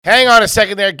Hang on a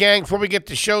second there, gang. Before we get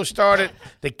the show started,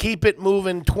 the Keep It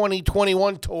Moving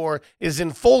 2021 tour is in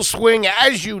full swing,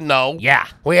 as you know. Yeah.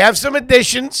 We have some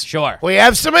additions. Sure. We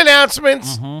have some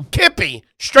announcements. Kippy,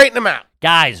 straighten them out.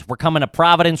 Guys, we're coming to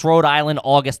Providence, Rhode Island,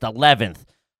 August 11th.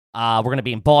 We're going to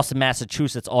be in Boston,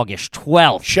 Massachusetts, August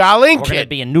 12th. Charlene We're going to Kid.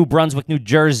 be in New Brunswick, New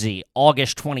Jersey,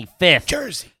 August 25th.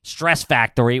 Jersey. Stress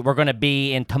Factory. We're going to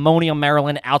be in Timonium,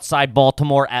 Maryland, outside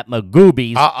Baltimore at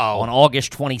Magoobies on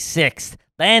August 26th.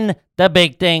 Then the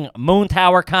big thing, Moon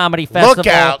Tower Comedy Festival. Look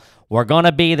out. We're going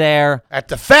to be there. At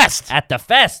the fest. At the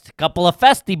fest. Couple of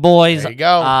festy boys. There you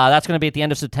go. That's going to be at the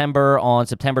end of September on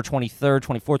September 23rd,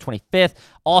 24th, 25th.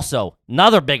 Also,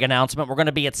 another big announcement. We're going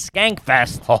to be at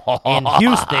Skankfest in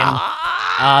Houston.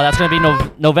 That's going to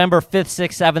be November 5th,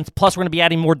 6th, 7th. Plus, we're going to be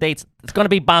adding more dates. It's going to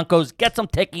be bonkos. Get some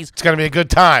tickies. It's going to be a good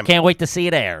time. Can't wait to see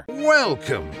you there.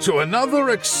 Welcome to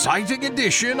another exciting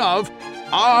edition of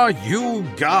Are You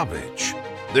Garbage?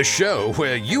 The show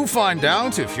where you find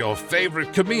out if your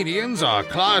favorite comedians are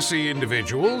classy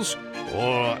individuals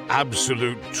or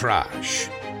absolute trash.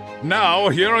 Now,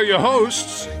 here are your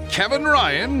hosts, Kevin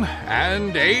Ryan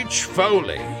and H.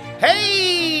 Foley.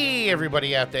 Hey,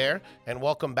 everybody out there, and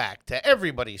welcome back to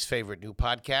everybody's favorite new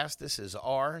podcast. This is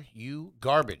Are You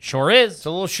Garbage? Sure is. It's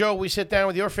a little show we sit down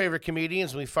with your favorite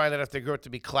comedians and we find out if they grow up to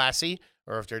be classy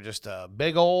or if they're just a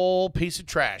big old piece of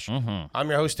trash. I'm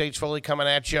your host, H. Foley, coming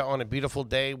at you on a beautiful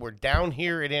day. We're down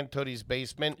here at Aunt Tootie's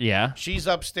basement. Yeah. She's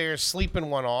upstairs sleeping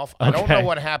one off. I don't know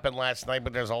what happened last night,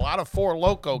 but there's a lot of Four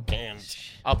Loko cans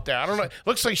up there. I don't know.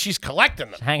 Looks like she's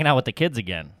collecting them. Hanging out with the kids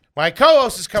again. My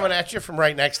co-host is coming at you from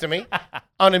right next to me,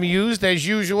 unamused as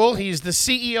usual. He's the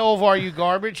CEO of Are You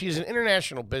Garbage. He's an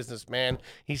international businessman.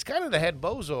 He's kind of the head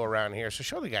bozo around here, so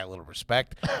show the guy a little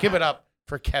respect. Give it up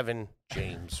for Kevin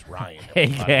James Ryan. Hey,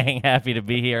 gang. Happy to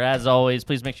be here. As always,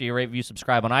 please make sure you rate, review,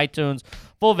 subscribe on iTunes.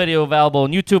 Full video available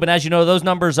on YouTube. And as you know, those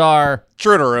numbers are...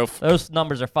 True to roof. Those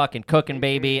numbers are fucking cooking,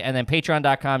 baby. And then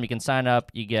Patreon.com, you can sign up.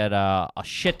 You get a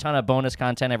shit ton of bonus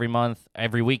content every month.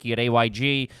 Every week, you get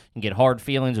AYG. You can get Hard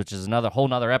Feelings, which is another whole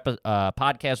nother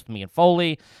podcast with me and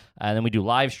Foley. And then we do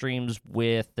live streams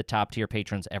with the top tier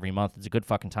patrons every month. It's a good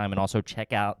fucking time. And also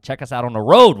check us out on the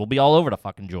road. We'll be all over the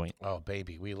fucking joint. Oh,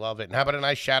 baby, we love it. And how about a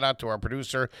nice shout out to our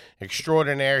producer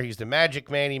extraordinaire? He's the magic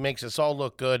man. He makes us all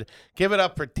look good. Give it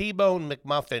up for T-Bone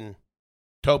McMuffin,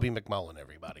 Toby McMullen,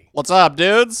 everybody. What's up,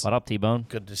 dudes? What up, T-Bone?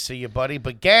 Good to see you, buddy.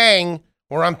 But gang,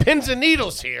 we're on pins and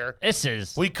needles here.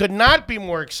 We could not be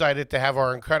more excited to have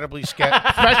our incredibly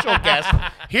special guest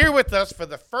here with us for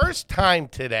the first time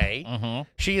today.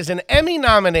 She is an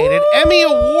Emmy-nominated, Emmy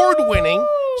Award-winning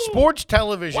sports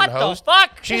television host. What the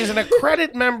fuck? She is an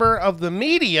accredited member of the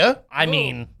media. I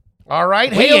mean... All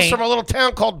right, hails from a little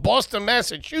town called Boston,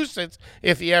 Massachusetts,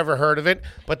 if you ever heard of it.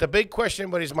 But the big question in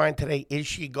everybody's mind today, is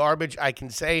she garbage? I can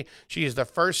say she is the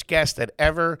first guest that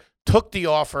ever took the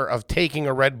offer of taking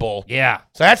a Red Bull. Yeah.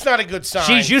 So that's not a good sign.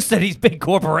 She's used to these big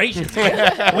corporations.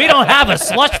 We don't have a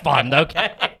slush fund,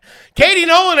 okay? Katie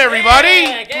Nolan, everybody.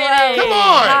 Hello. Come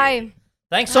on. Hi.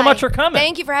 Thanks so much for coming.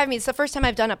 Thank you for having me. It's the first time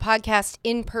I've done a podcast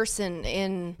in person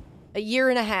in a year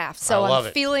and a half. So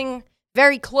I'm feeling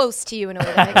very close to you in a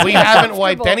way that makes We me haven't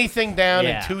wiped comfortable. anything down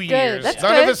in 2 years. That's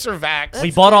None good. of us are vaxxed.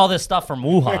 We bought all this stuff from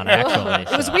Wuhan,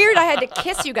 actually. It was weird I had to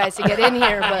kiss you guys to get in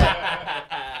here, but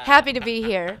happy to be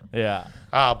here. Yeah.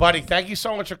 Buddy, thank you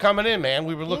so much for coming in, man.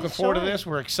 We were looking forward to this.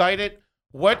 We're excited.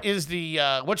 What is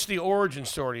what's the origin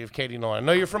story of Katie Nolan? I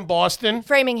know you're from Boston.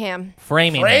 Framingham.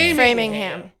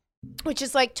 Framingham. Which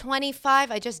is like 25,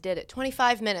 I just did it,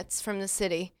 25 minutes from the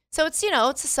city. So it's,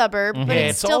 it's a suburb, but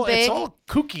it's still big. It's all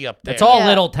kooky up there. It's all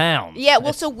little towns. Yeah,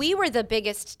 well, so we were the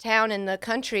biggest town in the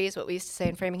country, is what we used to say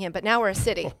in Framingham, but now we're a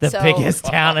city. The biggest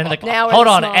town in the country. Now we're Hold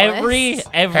the on, smallest.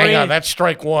 every Hang on, that's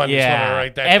strike one. Yeah, Just wanna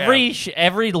write that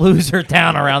every loser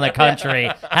town around the country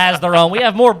has their own. We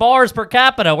have more bars per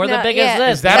capita. We're the No, biggest. yeah.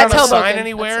 This. Is that That's on a sign Hoboken.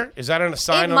 anywhere? Is that on a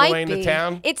sign It on might the way into be.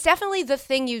 town? It's definitely the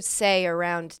thing you'd say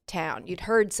around town. You'd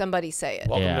heard somebody say it.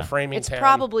 Welcome Yeah. to Framingham. It's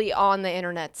probably on the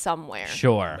internet somewhere.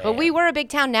 Sure. But we were a big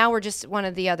town. Now we're just one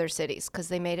of the other cities because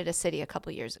they made it a city a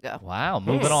couple years ago. Wow,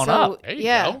 moving on So, up. There you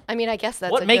yeah. go. I mean, I guess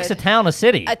that's What makes a town a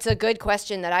city? It's a good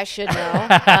question that I should know,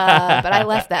 but I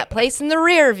left that place in the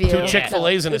rear view. 2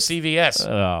 Chick-fil-A's and a CVS.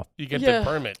 Oh. You get Yeah. the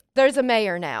permit. There's a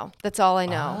mayor now. That's all I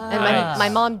know. And my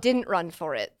mom didn't run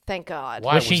for it, thank God.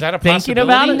 Why? Was she that a thinking possibility?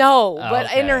 about it? No, Oh,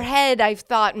 but in okay. her head, I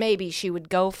thought maybe she would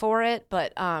go for it,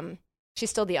 but she's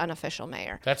still the unofficial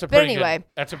mayor. That's a But pretty anyway. good.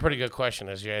 That's a pretty good question.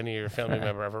 Has any of your family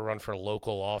member ever run for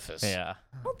local office? Yeah.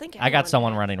 I don't think I got anyone-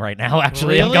 someone running right now,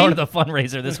 actually. I'm Really? going to the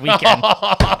fundraiser this weekend.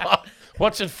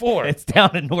 What's it for? It's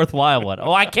down in North Wildwood.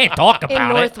 Oh, I can't talk in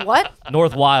about North it. what?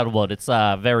 North Wildwood. It's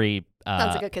very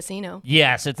Sounds like a casino.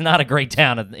 Yes, it's not a great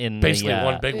town in Basically the,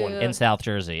 one big one. in South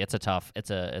Jersey. It's a.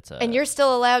 And you're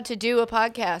still allowed to do a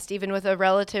podcast, even with a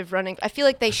relative running. I feel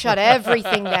like they shut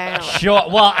everything down. Sure.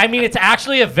 Well, I mean, it's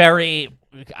actually a very.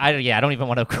 I don't even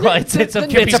want to cry. It's a He's going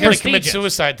to commit prestigious.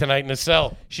 suicide tonight in a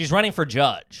cell. She's running for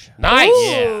judge. Nice.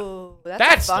 Ooh,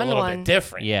 that's a fun a little one. bit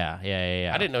different. Yeah.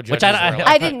 I didn't know Which judges were allowed.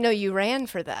 I didn't know you ran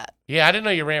for that. Yeah, I didn't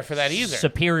know you ran for that either.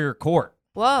 Superior Court.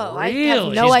 Whoa, I have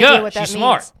Really? no She's idea good. what that She's means.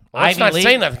 smart. Well, let's Ivy not League.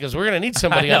 say nothing because we're going to need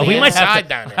somebody I know, on the we might inside have to,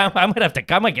 down here.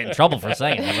 I might get in trouble for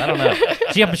saying this. I don't know.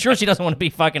 I'm sure she doesn't want to be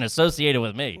fucking associated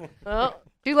with me. Oh,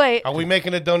 too late. Are we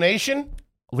making a donation?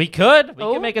 We could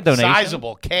make a donation.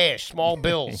 Sizable, cash, small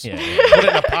bills. Yeah. Put it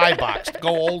in a pie box. Go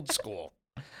old school.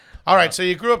 All right, so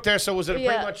you grew up there. So was it pretty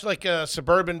Yeah. much like a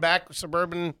suburban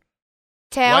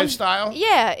Town. lifestyle?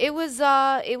 Yeah, it was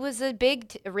a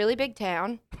really big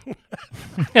town.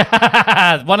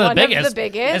 One of the One biggest. of the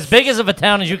biggest. As big as of a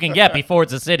town as you can get before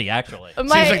it's a city, actually. Seems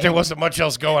like there wasn't much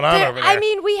else going on over there. I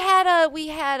mean, we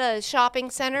had a shopping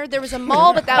center. There was a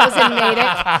mall, but that was in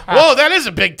Natick. Whoa, that is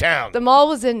a big town. The mall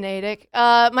was in Natick.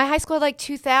 My high school had like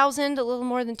 2,000, a little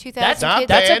more than 2,000 That's not kids.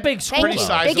 bad. That's a big school. Thank Pretty you.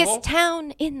 sizable. Biggest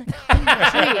town in the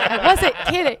country. I wasn't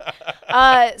kidding.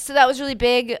 So that was really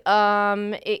big.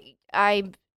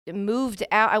 I moved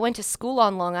out. I went to school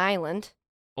on Long Island.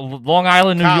 Long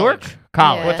Island, New College. York?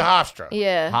 College. With the Hofstra.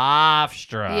 Yeah.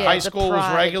 Hofstra. Yeah. High the school was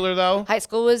Pride. regular, though? High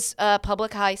school was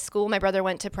public high school. My brother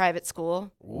went to private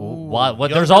school. What?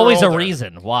 Younger There's or always a older?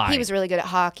 reason. Why? He was really good at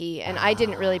hockey, and I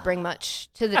didn't really bring much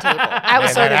to the table. I was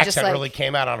Man, sort that of just accent like, really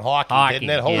came out on hockey, hockey. didn't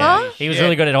it? Holy Yeah. Huh? He was shit.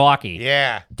 really good at hockey.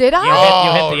 Yeah. did I?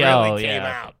 You hit Oh, the it O, really came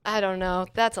yeah. out. I don't know.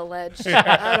 That's alleged.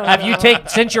 I don't Have you know.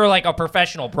 since you're like a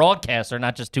professional broadcaster,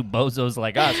 not just two bozos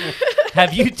like us,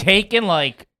 have you taken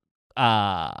like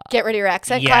Get rid of your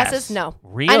accent Yes. classes? No.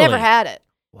 Really? I never had it.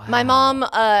 Wow. My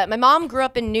mom grew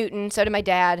up in Newton, so did my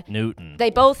dad. Newton? They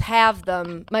both have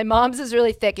them. My mom's is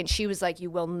really thick, and she was like,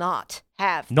 "You will not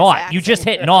have this Not. accent. You just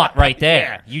hit not right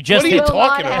there. You just What are You you hit. will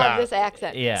talking not about? have this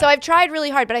accent." Yeah. So I've tried really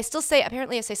hard, but I still say.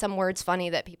 Apparently, I say some words funny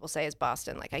that people say as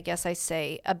Boston. Like I guess I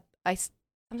say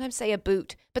sometimes say a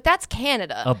boot, but that's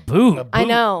Canada. A boot. A I boot.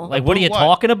 know. Like, what are you What?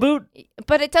 talking about?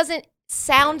 But it doesn't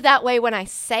sound that way when I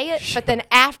say it. But then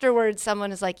afterwards,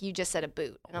 someone is like, "You just said a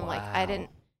boot," and I'm like, "I didn't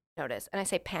notice." And I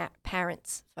say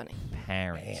parents. Funny.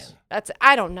 Parents.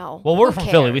 I don't know. Well, we're Who from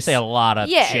Philly. We cares? say a lot of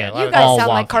Yeah, shit. you all guys sound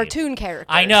like wonky. cartoon characters.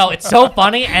 I know, it's so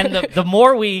funny, and the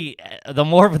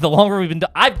longer we've been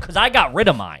doing, because I got rid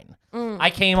of mine. I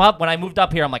came up when I moved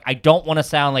up here. I'm like, I don't want to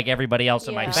sound like everybody else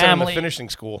in my Yeah. You said in the family. finishing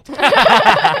school.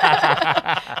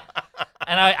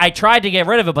 And I tried to get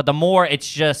rid of it, but the more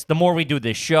we do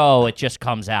this show, it just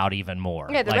comes out even more.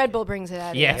 Yeah, the Like, Red Bull brings it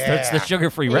out. of Yeah, you. so it's the Yeah.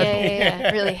 sugar-free Red Bull. Yeah,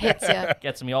 it really hits you.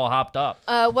 Gets me all hopped up.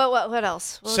 What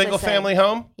else? What was I Single saying? family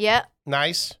home? Yeah.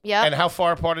 Nice. Yeah. And how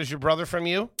far apart is your brother from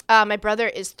you? My brother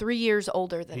is 3 years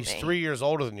older than He's me. 3 years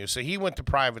older than you. So he went to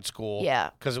private school. Yeah.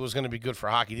 Because it was going to be good for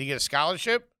hockey. Did he get a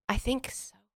scholarship? I think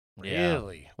so. Yeah.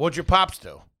 Really? What'd your pops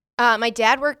do? My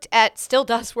dad still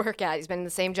does work at. He's been in the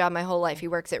same job my whole life. He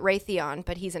works at Raytheon,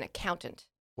 but he's an accountant.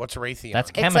 What's Raytheon? That's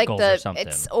It's like chemicals or something.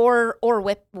 It's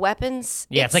weapons.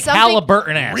 Yeah, it's like something-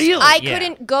 Halliburton-esque. Really? I Yeah.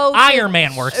 couldn't go. Iron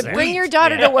Man works there. Bring your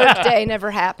daughter to work day never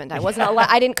happened. I wasn't allowed.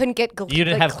 I couldn't get. You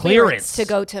didn't like, have clearance. to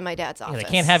go to my dad's Yeah, office. they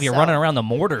can't have you so- running around the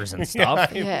mortars and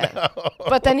stuff. Yeah,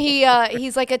 but then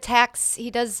he's like a tax.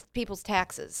 He does people's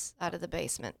taxes out of the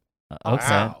basement. Okay.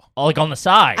 Wow. Oh, like on the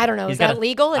side. I don't know. He's Is that gotta-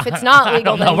 legal? If it's not I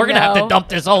legal, don't know. then We're gonna have to no. dump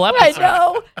this whole I episode.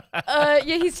 know.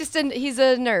 Yeah, he's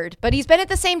a nerd, but he's been at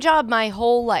the same job my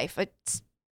whole life.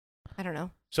 I don't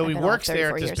know. So I've he been on works there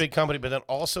 34 at this years. big company, but then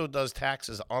also does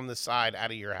taxes on the side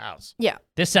out of your house. Yeah,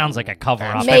 This sounds like a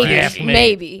cover-up. maybe, if you ask me.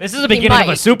 maybe. This is the He beginning of a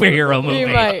might. superhero movie. He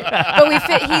might.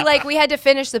 But we had to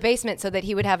finish the basement so that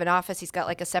he would have an office. He's got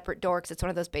like a separate door because it's one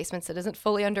of those basements that isn't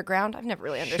fully underground. I've never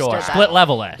really understood Sure. that. Split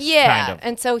level-esque. Yeah, Kind of.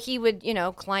 and so he would,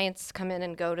 clients come in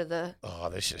and go to the. Oh,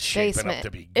 this is shaping Basement. up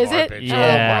to be Is it? garbage.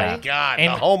 Yeah. Oh, my God.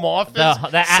 And the home office?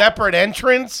 the- separate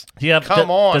entrance? Yeah,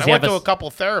 Come on. does I he went have to a a couple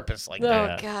therapists like Oh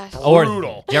that. gosh.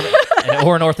 Brutal. Do you ever-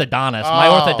 or an orthodontist. My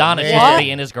Oh, orthodontist used man. to be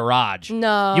in his garage.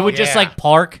 No. You would just Yeah. like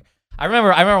park. I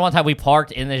remember one time we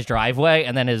parked in his driveway,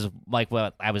 and then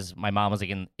my mom was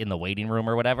like in the waiting room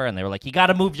or whatever, and they were like, "You got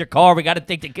to move your car. We got to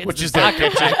take the kids." Which to is that soccer."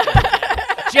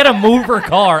 kitchen? She had to move her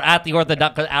car at the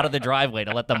orthodontist out of the driveway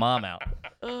to let the mom out.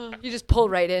 You just pull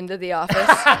right into the office.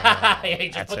 Yeah, you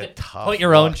just That's a tough put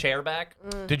your own look. chair back.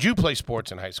 Did you play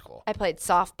sports in high school? I played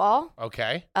softball,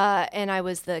 Okay. and I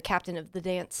was the captain of the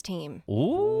dance team.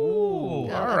 Ooh. All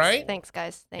that's- right. Thanks,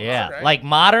 guys. Thanks. Yeah, Alright. like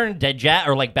modern jazz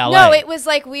or like ballet. No, it was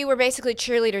like we were basically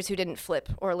cheerleaders who didn't flip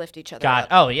or lift each other God. up.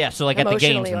 Oh yeah, so like at the games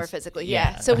Emotionally and or physically,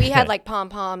 yeah. So we had like pom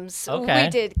poms. Okay. We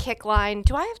did kick line.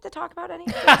 Do I have to talk about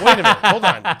anything? Wait a minute. Hold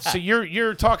on. So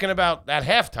you're talking about at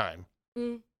halftime.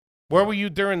 Mm. Where were you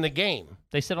during the game?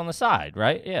 They sit on the side,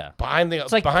 right? Yeah. Behind the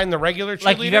like- behind the regular cheerleaders?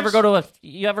 Like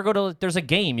you ever go to there's a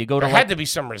game, you go to There like, had to be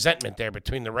some resentment there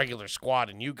between the regular squad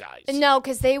and you guys. No,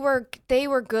 because they were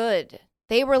good.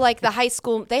 They were like the high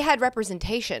school. They had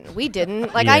representation. We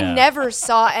didn't. Like I Yeah. never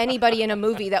saw anybody in a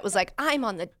movie that was like, I'm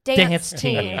on the dance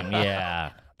team.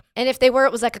 Yeah. And if they were,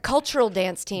 it was like a cultural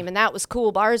dance team, and that was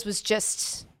cool. But ours was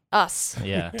just us.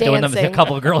 Yeah. Dancing. Doing a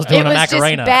couple of girls doing It a was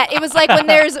Macarena. just bad. It was like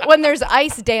when there's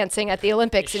ice dancing at the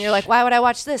Olympics, and you're like, why would I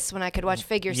watch this when I could watch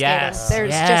figure skating? Yes,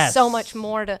 There's yes. just so much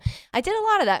more to. I did a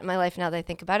lot of that in my life now that I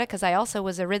think about it, because I also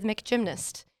was a rhythmic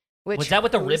gymnast. Which Was that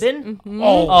with the ribbon? Mhm.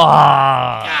 Oh,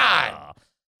 God.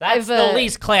 That's I've, the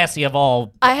least classy of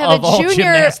all. I have of a all junior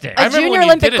gymnastics. I a remember junior when you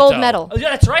Olympic did it, gold though. medal. Oh, yeah,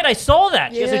 that's right. I saw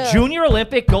that. She has Yeah. a junior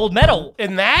Olympic gold medal.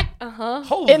 In that? Uh-huh.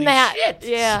 Holy In that, shit.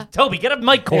 yeah. Toby, get a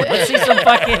mic cord. Let's see some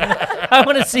fucking. I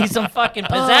want to see some fucking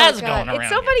pizzazz Oh, going God. around. It's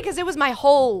so here. funny because it was my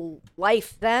whole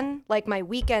life then. Like my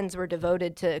weekends were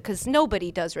devoted to, because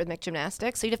nobody does rhythmic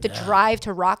gymnastics. So you'd have to drive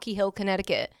to Rocky Hill,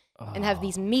 Connecticut and have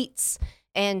these meets.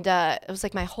 And it was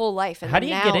like my whole life. And How do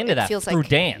you now get into it that? feels Through like,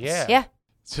 dance. Yeah. Yeah.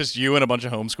 It's just you and a bunch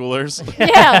of homeschoolers.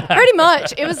 Yeah, pretty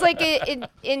much. It was like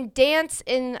in dance.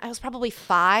 I was probably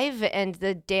 5, and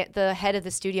the head of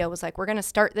the studio was like, "We're gonna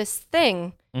start this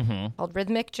thing Mm-hmm. called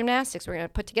rhythmic gymnastics. We're gonna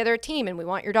put together a team, and we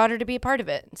want your daughter to be a part of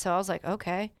it." And so I was like,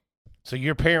 "Okay." So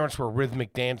your parents were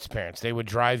rhythmic dance parents. They would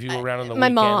drive you around on the My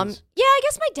weekends. mom, yeah, I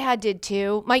guess my dad did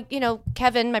too.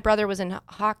 Kevin, my brother, was in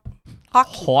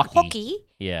hockey.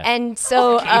 Yeah. And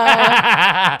so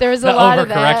there was a the lot of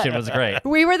that. overcorrection was great.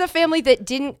 We were the family that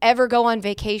didn't ever go on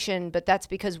vacation, but that's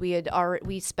because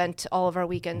we spent all of our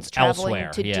weekends traveling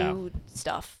Elsewhere, to yeah. do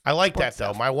stuff. I like that sports though.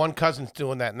 stuff. My one cousin's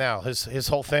doing that now. His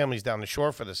whole family's down the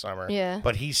shore for the summer. Yeah.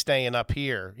 But he's staying up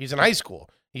here. He's in high school.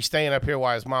 He's staying up here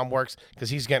while his mom works because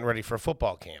he's getting ready for a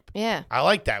football camp. Yeah. I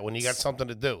like that when you got something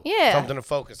to do. Yeah. Something to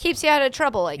focus on. Keeps you out of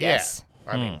trouble, I Yeah. guess.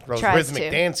 I mean, those Tries rhythmic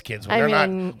to. dance kids when I they're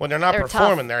mean, not they're tough.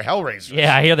 performing, they're hellraisers.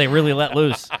 Yeah, I hear they really let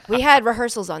loose. We had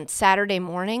rehearsals on Saturday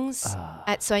mornings,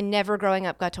 so I never growing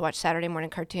up got to watch Saturday morning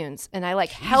cartoons, and I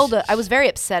I was very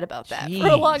upset about that for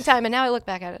a long Jeez. time, and now I look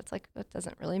back at it, it's like, it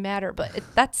doesn't really matter, but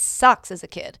that sucks as a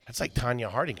kid. That's like Tanya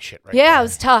Harding shit right Yeah, there. it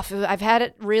was tough. I've had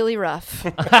it really rough.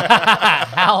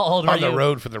 How old were on the you?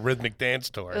 road for the rhythmic dance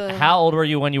tour. How old were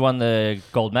you when you won the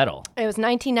gold medal? It was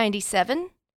 1997,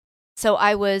 so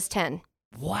I was 10.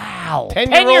 Wow.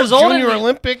 10-year-old years old. junior and-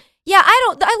 Olympic. Yeah,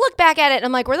 I look back at it and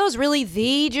I'm like, were those really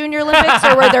the Junior Olympics,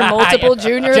 or were there multiple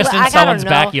junior? Just in I don't someone's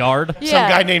know. backyard. Yeah. Some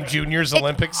guy named Juniors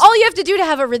Olympics. All you have to do to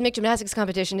have a rhythmic gymnastics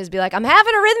competition is be like, I'm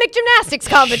having a rhythmic gymnastics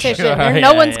competition. Sure, and yeah,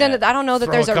 no one's yeah. gonna. I don't know that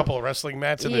Throw there's a couple of wrestling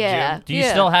mats in the Yeah. gym. Do you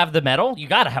still have the medal? You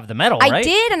got to have the medal, I right?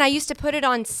 did, and I used to put it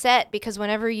on set because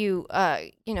whenever you,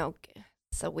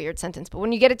 it's a weird sentence, but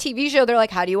when you get a TV show, they're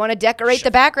like, "How do you want to decorate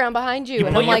the background behind you?" You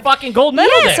and put I'm your like, fucking gold medal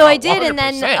 "Yeah." there. So I did, and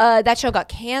then 100%. that show got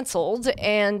canceled,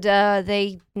 and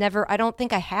they never. I don't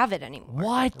think I have it anymore.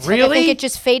 What? Like, Really? I think it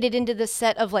just faded into the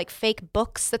set of like fake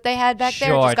books that they had back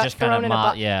there. It Sure, just got just kinda thrown in a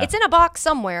box. yeah. It's in a box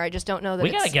somewhere. I just don't know that We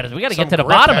it's. got to get it. We got to Some get to the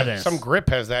grip bottom has- of this. Some grip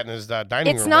has that in his dining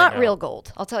It's room. not right now. real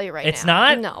gold. I'll tell you right now. It's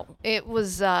not? No, it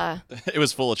was. It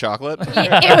was full of chocolate. It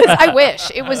was. I wish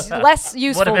it was less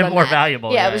useful. been than more that.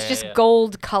 valuable. Yeah, Yeah, it was yeah, just yeah. gold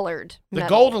colored. The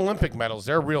gold Olympic medals,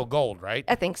 they're real gold, right?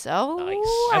 I think so. I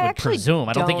would actually presume.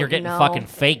 I don't think you're getting know. fucking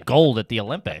fake gold at the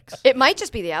Olympics. It might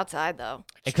just be the outside though.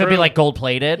 It could be true. like gold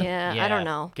plated. Yeah, I don't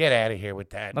know. Get out of here with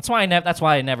that. That's why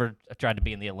I never tried to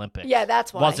be in the Olympics. Yeah,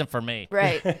 that's why. Wasn't for me.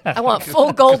 Right. I want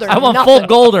full gold or I want nothing. full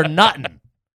gold or nothing.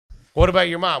 What about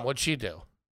your mom? What'd she do?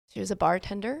 She was a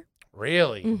bartender.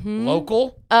 Really? Mhm.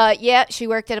 Local? Yeah, she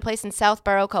worked at a place in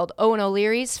Southborough called Owen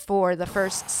O'Leary's for the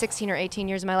first 16 or 18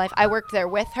 years of my life. I worked there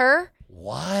with her.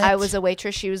 What? I was a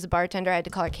waitress. She was the bartender. I had to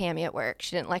call her Cammie at work.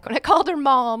 She didn't like when I called her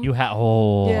mom. You have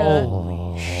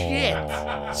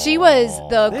Shit. She was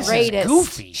the This is greatest.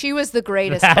 goofy. She was the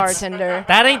greatest That's- bartender.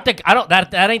 That ain't the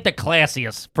that ain't the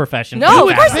classiest profession. No, to of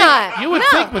have. course not. You would No.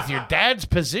 think with your dad's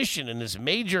position in this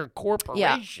major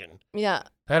corporation Yeah.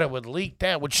 that it would leak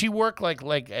down. Would she work like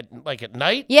at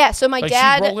night? Yeah, so my Like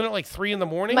dad she'd roll in at like 3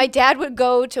 a.m? my dad would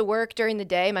go to work during the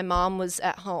day. My mom was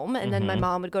at home, and then my Mm-hmm.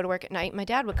 mom would go to work at night. My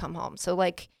dad would come home. So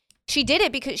like she did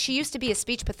it because she used to be a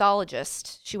speech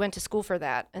pathologist. She went to school for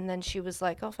that, and then she was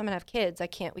like, "Oh, if I'm gonna have kids,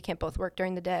 we can't both work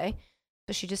during the day."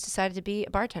 So she just decided to be a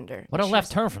bartender. What a She left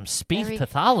was turn from speech very-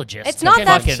 pathologist. It's to not can't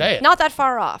that even say it. not that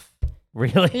far off.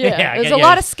 Really? Yeah, there's yeah, a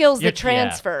lot of skills you're- that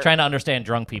transfer. trying to understand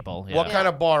drunk people. Yeah. What kind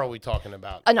of bar are we talking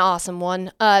about? An awesome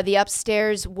one. The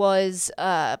upstairs was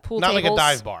pool Not tables. like a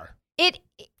dive bar. It's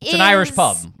an Irish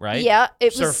pub, right? Yeah,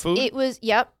 it Serve was. food? It was.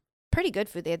 Yep, pretty good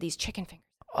food. They had these chicken fingers.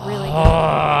 Really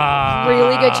Ah. good.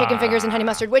 Really good chicken fingers and honey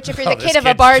mustard. Which, if you're the Oh, this kid of a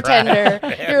kid's bartender,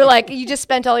 trash. you're like, you just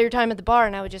spent all your time at the bar,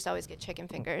 and I would just always get chicken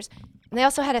fingers. And they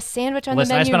also had a sandwich on Listen,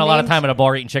 the I menu. spent a lot of named- time at a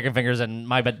bar eating chicken fingers, and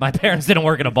my parents didn't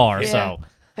work at a bar, Yeah. so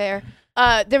Fair.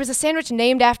 There was a sandwich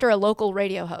named after a local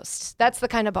radio host. That's the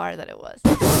kind of bar that it was.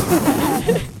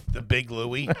 The Big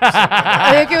Louie.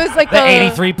 I think it was like the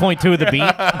 83.2 The Beat.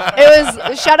 It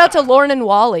was shout out to Lorne and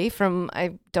Wally from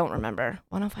I don't remember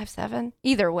 105.7.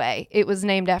 Either way, it was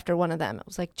named after one of them. It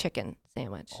was like chicken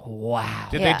sandwich. Wow.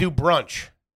 Did Yeah. they do brunch?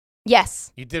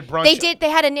 Yes. You did brunch? They did. They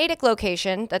had a Natick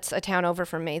location that's a town over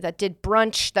from me that did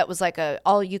brunch. That was like a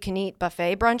all-you-can-eat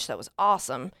buffet brunch. That was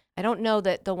awesome. I don't know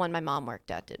that the one my mom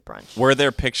worked at did brunch. Were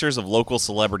there pictures of local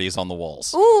celebrities on the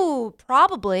walls? Ooh,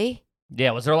 probably.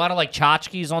 Yeah, was there a lot of like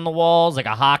tchotchkes on the walls, like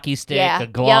a hockey stick, Yeah. a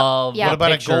Yep. glove? Yep. What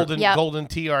about picture? a golden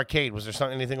tea arcade? Was there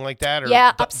something anything like that? Or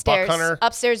Yeah, Buck upstairs. Hunter?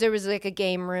 Upstairs there was like a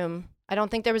game room. I don't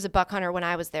think there was a Buck Hunter when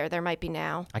I was there. There might be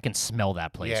now. I can smell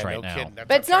that place Yeah, right no now. kidding. That's-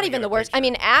 But I'm it's trying not to even get the a worst. I picture.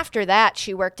 mean, after that,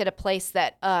 she worked at a place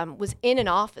that was in an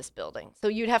office building. So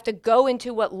you'd have to go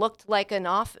into what looked like an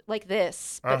like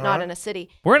this, but not in a city.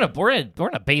 We're in a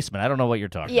basement. I don't know what you're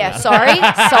talking Yeah, about.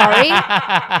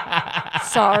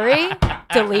 sorry.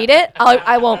 Delete it.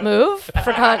 I won't move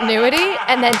for continuity,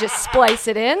 and then just splice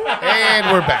it in.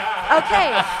 And we're back.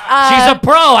 Okay. She's a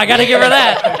pro. I got to give her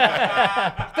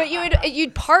that. But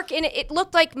you'd park in it. It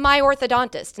looked like my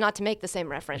orthodontist, not to make the same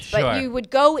reference, Sure. but you would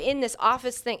go in this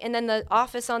office thing, and then the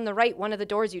office on the right, one of the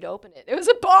doors, you'd open it. It was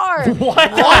a bar.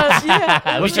 What?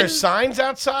 Yeah. Was there signs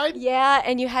outside? Yeah,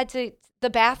 and you had to. The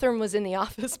bathroom was in the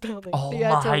office building. Oh so you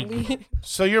had my to leave.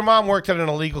 So your mom worked at an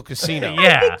illegal casino.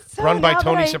 Yeah. So Run by now that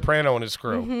Tony I- Soprano and his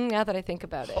crew. Now that I think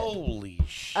about it. Holy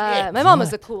shit. My mom was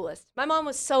the coolest. My mom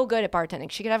was so good at bartending.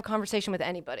 She could have a conversation with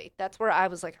anybody. That's where I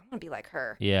was like, I want to be like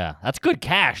her. Yeah, that's good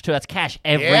cash too. That's cash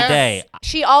every Yes. day.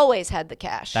 She always had the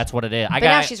cash. That's what it is. but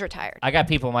now she's retired. I got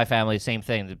people in my family, same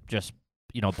thing, that just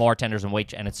bartenders and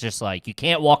wait, and it's just like you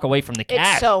can't walk away from the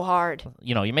cash. It's so hard.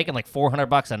 You're making like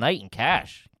 $400 a night in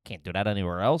cash. Can't do that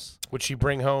anywhere else. Would she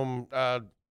bring home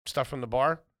stuff from the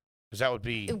bar? Because that would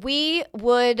be. We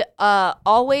would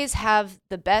always have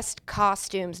the best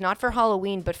costumes, not for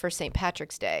Halloween, but for St.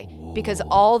 Patrick's Day, because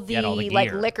all the, Get all the like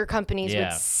gear. liquor companies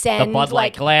Yeah. would send The Bud Light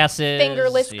like glasses,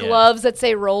 fingerless yeah. gloves that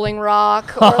say Rolling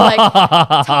Rock, or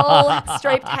like tall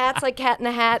striped hats like Cat in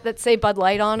the Hat that say Bud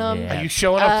Light on them. Yeah. Are you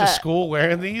showing up to school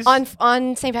wearing these? On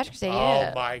St. Patrick's Day, Oh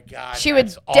yeah. my God. She would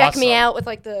that's deck me awesome. out with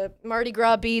like the Mardi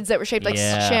Gras beads that were shaped like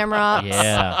Yeah. shamrocks.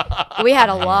 Yeah. We had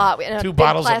a lot. We had a 2 big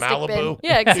bottles of plastic bin. Malibu.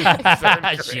 Yeah, exactly.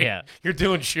 Third grade. Yeah. You're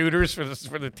doing shooters for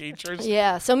the teachers.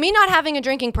 Yeah, so me not having a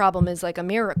drinking problem is like a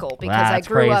miracle because I That's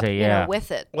grew up, crazy, yeah.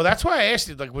 with it. Well, that's why I asked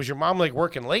you. Like, was your mom like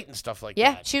working late and stuff like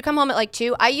Yeah, that? she would come home at like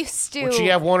 2. I used to. Would she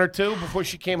have 1 or 2 before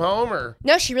she came home, or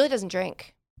No, she really doesn't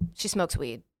drink. She smokes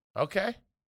weed. Is okay?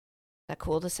 that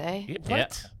cool to say? Yeah, Yeah.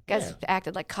 what? You guys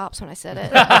acted like cops when I said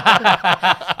it.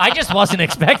 I just wasn't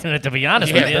expecting it, to be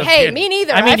honest Yeah, with you. no Hey, kidding. me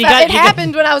neither. I mean, you it got-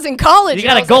 happened when I was in college. You and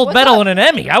got I a was like, gold "What's medal up?" and an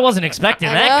Emmy. I wasn't expecting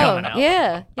I that know. coming out.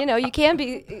 Yeah, you can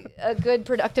be a good,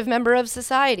 productive member of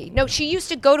society. No, she used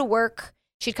to go to work.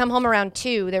 She'd come home around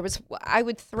 2. I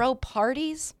would throw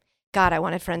parties. God, I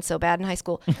wanted friends so bad in high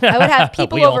school. I would have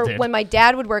people We all over did. when my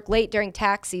dad would work late during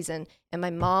tax season, and my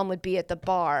mom would be at the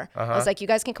bar. I was like, "You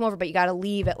guys can come over, but you got to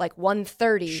leave at like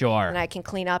 1:30, Sure. and I can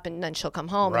clean up, and then she'll come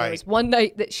home." And Right. there was one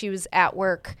night that she was at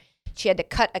work. She had to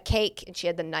cut a cake, and she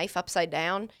had the knife upside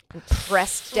down and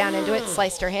pressed down into it,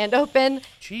 sliced her hand open,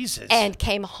 Jesus. and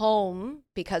came home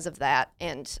because of that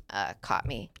and caught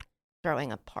me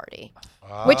throwing a party.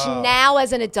 Which Oh. now,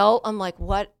 as an adult, I'm like,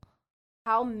 what?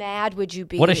 How mad would you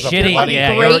be? What a You're shitty- like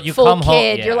yeah, you're- you grateful come home-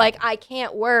 kid. yeah. You're like, I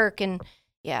can't work, and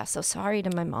yeah. So sorry to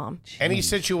my mom. Any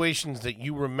situations that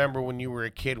you remember when you were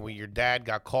a kid where your dad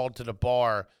got called to the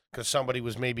bar because somebody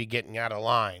was maybe getting out of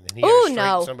line and he had Ooh, to straighten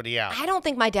no. somebody out? I don't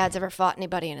think my dad's ever fought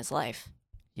anybody in his life.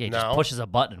 Yeah, he No. just pushes a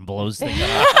button and blows things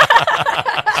up.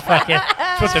 Fucking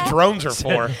That's what the drones are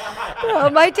for. Oh,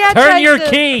 my dad. turn tries your to-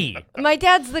 key. My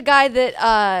dad's the guy that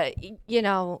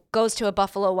goes to a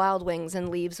Buffalo Wild Wings and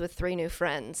leaves with 3 new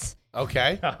friends.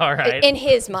 Okay. All right. In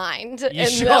his mind. And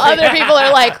sure? the other people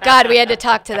are like, God, we had to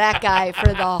talk to that guy for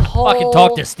the whole. Fucking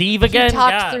talk to Steve again. He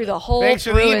talked God. through the whole. Thanks for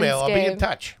the Bruins email. I'll be in game.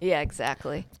 touch. Yeah,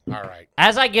 exactly. All right.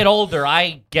 As I get older,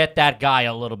 I get that guy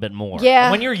a little bit more.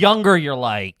 Yeah. When you're younger, you're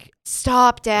like,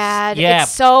 Stop, Dad. Yeah,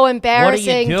 It's so what are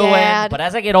embarrassing, you doing? Dad. But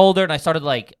as I get older and I started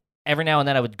like every now and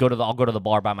then I'll go to the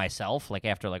bar by myself, like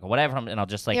after like whatever, and I'll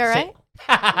just like You all sit.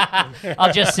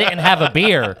 I'll just sit and have a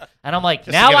beer, and I'm like, Just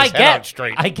to now get I his head on get,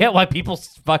 straight. I get why people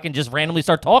fucking just randomly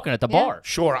start talking at the Yeah. bar.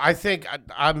 Sure. I think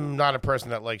I'm not a person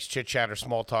that likes chit chat or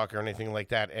small talk or anything like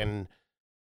that. And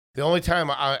the only time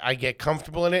I get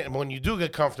comfortable in it, and when you do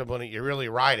get comfortable in it, you really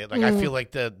ride it. Like I feel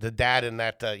like the dad in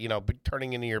that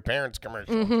turning into your parents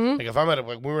commercial. Like if I'm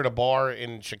we were at a bar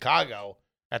in Chicago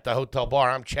at the hotel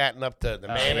bar, I'm chatting up to the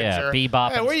manager. Bebop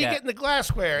Hey, and where are you scat. getting the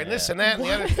glassware and this and that and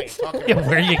the other thing? Talking Yeah,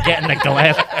 where are you getting the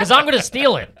glass? Because I'm gonna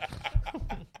steal it.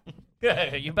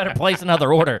 You better place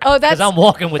another order. Oh, that's I'm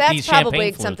walking with that's these probably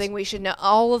champagne flutes. something we should know.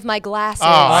 All of my glasses Oh,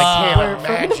 I were can't from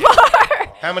the imagine.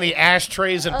 bar. How many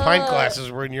ashtrays and pint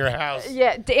glasses were in your house?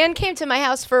 Yeah, Dan came to my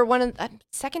house for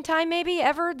second time maybe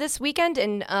ever this weekend,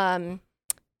 and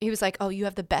he was like, "Oh, you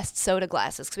have the best soda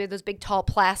glasses," because we had those big, tall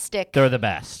plastic. They're the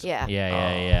best. Yeah.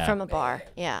 Yeah. From a bar.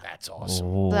 Yeah, That's awesome.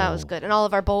 so that was good. And all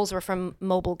of our bowls were from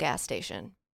Mobil gas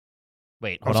station.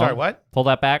 Wait, I'm hold sorry, on. what? Pull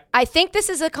that back. I think this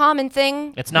is a common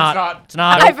thing. It's not. not. It's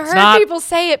not. I've It's heard not. people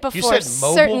say it before. You said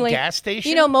Mobil certainly. gas station?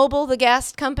 You know Mobil, the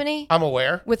gas company, I'm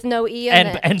aware. with no E And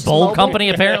in it. and just Bowl Mobil. Company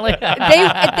apparently.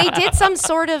 They did some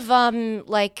sort of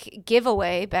like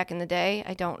giveaway back in the day.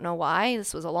 I don't know why.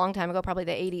 This was a long time ago, probably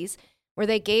the 80s, where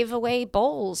they gave away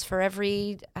bowls for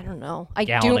every, I don't know.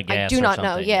 Gallon of gas do or not know.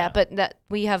 something, Yeah, yeah. but that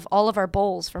we have all of our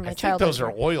bowls from my I think childhood. those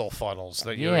are oil funnels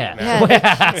that you're Yeah. eating Yeah,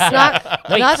 at. it's not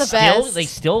Wait, not the still, best. they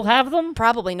still have them?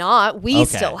 Probably not. We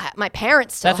Okay. still have. My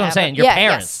parents still That's what I'm have saying, it. your Yeah,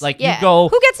 parents, yes, like, you yeah. go-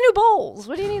 Who gets new bowls?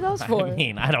 What do you need those for? I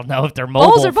mean, I don't know if they're mobile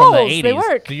bowls are from bowls. the 80s. They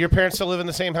work. Do your parents still live in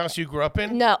the same house you grew up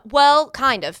in? No, well,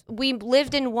 kind of. We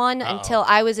lived in one until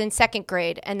I was in second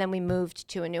grade, and then we moved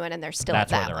to a new one, and they're still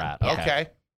That's at where that they're one. at. Yeah. Okay. Okay.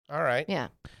 All right. Yeah.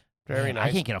 Very Man, I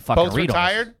nice. can't get a fucking Both read on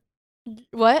this. retired?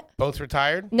 What? Both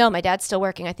retired? No, my dad's still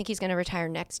working. I think he's going to retire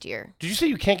next year. Did you say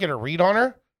you can't get a read on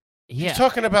her? Yeah. She's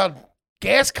talking about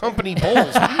gas company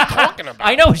bowls. What are you talking about?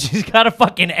 I know she's got a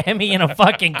fucking Emmy and a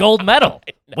fucking gold medal.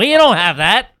 We don't have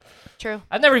that. True.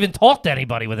 I've never even talked to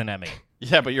anybody with an Emmy.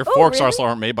 Yeah, but your Oh, forks really? also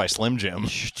aren't made by Slim Jim.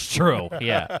 It's true.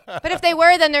 Yeah. But if they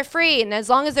were, then they're free. And as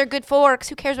long as they're good forks,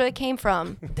 who cares where they came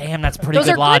from? Damn, that's pretty Those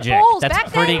good are logic. good bowls. That's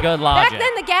Back pretty then, good logic. Back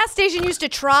then, the gas station used to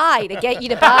try to get you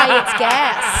to buy its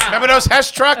gas. Remember those Hess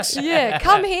trucks? Yeah,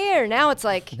 come here. Now it's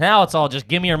like, Now it's all just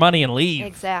give me your money and leave.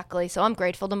 exactly. So I'm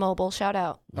grateful to Mobil. Shout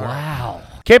out. Wow.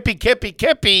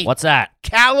 Kippy. What's that?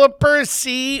 Caliper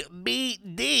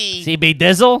CBD. CB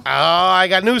Dizzle? Oh, I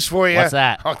got news for you. What's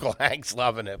that? Uncle Hank's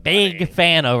loving it. Big buddy.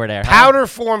 fan over there. huh? Powder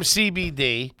form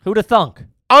CBD. Who'd have thunk?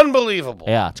 Unbelievable.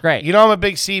 Yeah, it's great. You know I'm a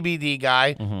big CBD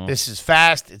guy. Mhm. This is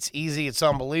fast. It's easy. It's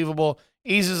unbelievable.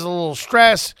 Eases a little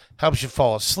stress. Helps you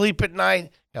fall asleep at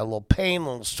night. Got a little pain, a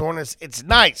little soreness. It's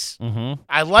nice. Mm-hmm.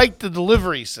 I like the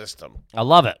delivery system. I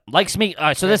love it. Likes me.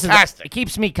 So this Fantastic. it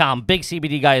keeps me calm. Big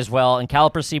CBD guy as well. And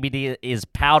Caliper CBD is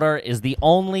powder is the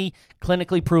only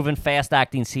clinically proven fast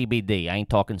acting CBD. I ain't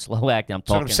talking slow acting. I'm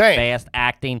what I'm talking saying. fast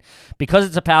acting. Because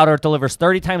it's a powder, it delivers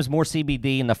 30 times more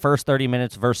CBD in the first 30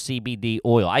 minutes versus CBD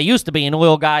oil. I used to be an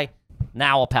oil guy.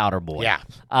 Now a powder boy. Yeah.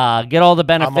 Get all the on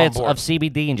benefits board. of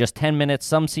CBD in just 10 minutes.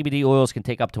 Some CBD oils can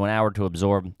take up to an hour to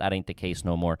absorb. That ain't the case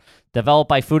no more. Developed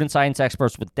by food and science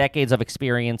experts with decades of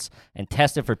experience and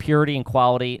tested for purity and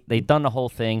quality. They've done the whole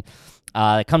thing.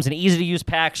 It comes in easy-to-use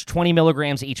packs, 20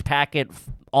 milligrams each packet,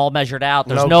 all measured out.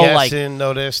 There's no like guessing,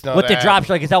 no this, no with the that. drops,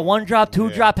 like, is that one drop, two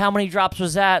drop? How many drops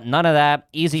was that? None of that.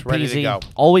 Easy It's ready to peasy. go.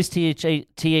 Always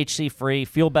THC free.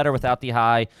 Feel better without the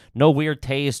high. No weird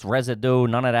taste, residue,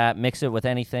 none of that. Mix it with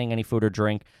anything, any food or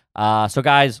drink. So,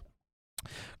 guys,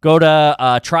 go to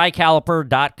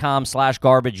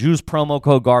trycaliper.com/garbage. Use promo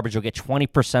code garbage. You'll get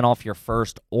 20% off your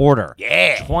first order.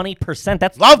 Yeah. 20%.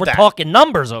 That's Love we're that. talking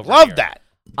numbers over Love here. that.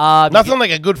 that. Nothing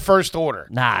like a good first order.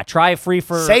 Nah, try it free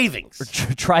for Savings.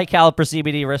 Try Caliper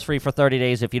CBD risk-free for 30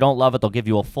 days. If you don't love it, they'll give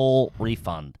you a full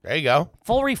refund. There you go.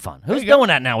 Full refund. Who's you go. doing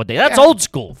that nowadays? That's Yeah. old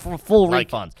school. For full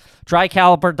Like refunds.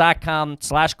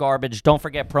 Trycaliper.com/garbage. Don't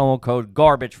forget promo code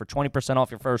garbage for 20%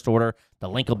 off your first order. The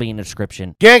link will be in the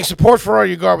description. Gang, support for All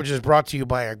You Garbage is brought to you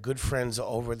by our good friends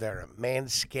over there at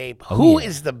Manscaped. Who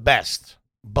is the best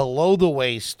below the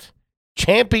waist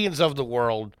champions of the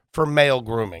world for male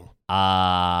grooming?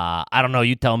 I don't know.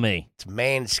 You tell me. It's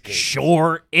Manscaped.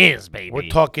 Sure is, baby. We're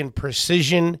talking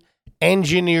precision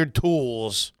engineered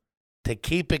tools to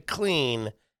keep it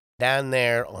clean down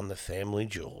there on the family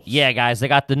jewels. Yeah, guys. They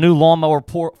got the new Lawnmower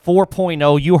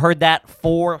 4.0. You heard that?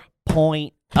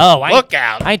 4.0. Look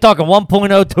out. I ain't talking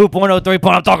 1.0, 2.0,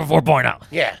 3.0. I'm talking 4.0.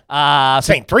 Yeah. So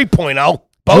Saying 3.0.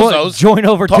 Bozos. Join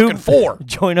over talking 4.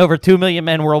 Join over 2 million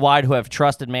men worldwide who have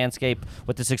trusted Manscaped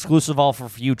with this exclusive offer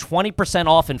for you: 20%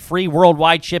 off and free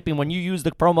worldwide shipping when you use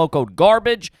the promo code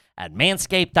GARBAGE at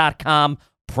manscaped.com.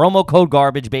 Promo code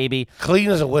GARBAGE, baby. Clean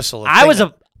as a whistle.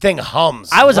 Thing hums.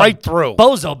 I was right a through.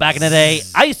 bozo back in the day.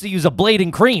 I used to use a blade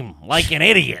and cream like an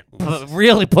idiot.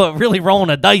 really rolling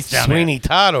the dice down Sweeney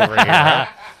Todd over here. Huh?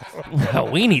 there.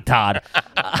 Weenie Todd.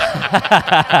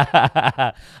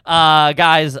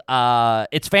 Guys,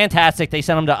 it's fantastic. They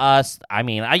sent them to us. I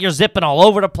mean, you're zipping all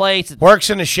over the place. Works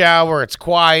in the shower. It's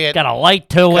quiet. Got a light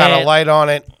to it. Got a light on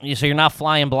it. So you're not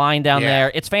flying blind down Yeah.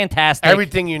 there. It's fantastic.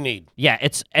 Everything you need. Yeah,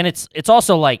 it's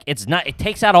also like it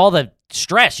takes out all the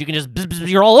stress. You can just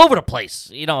you're all over the place,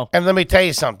 you know. And let me tell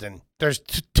you something. There's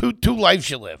two lives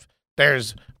you live.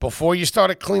 There's before you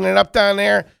started cleaning it up down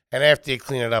there and after you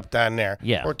clean it up down there.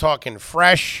 Yeah. We're talking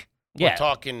fresh. Yeah. We're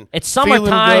talking It's feeling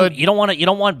summertime. good. You don't want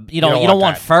don't want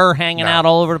want that. fur hanging No. out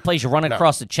all over the place. You run No.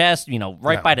 across the chest, right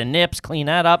No. by the nips, clean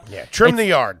that up. Yeah. Trim the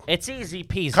yard. It's easy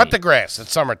peasy. Cut the grass.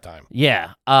 It's summertime.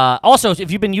 Yeah. Also,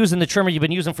 if you've been using the trimmer you've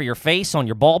been using for your face on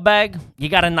your ball bag, you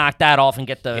got to knock that off and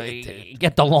get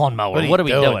the lawnmower. What are you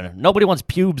we doing? doing? Nobody wants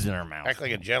pubes in their mouth. Act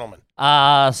like a gentleman.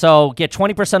 So get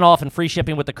 20% off and free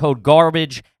shipping with the code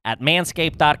GARBAGE at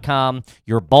manscaped.com.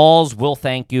 Your balls will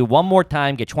thank you. One more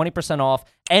time, get 20% off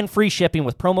and free shipping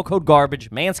with promo code GARBAGE,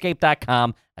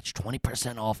 manscaped.com. That's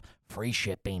 20% off, free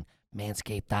shipping,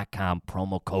 manscaped.com,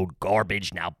 promo code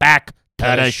GARBAGE. Now back to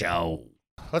the show.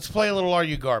 Let's play a little Are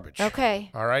You Garbage?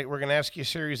 Okay. All right. We're going to ask you a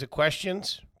series of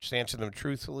questions. Just answer them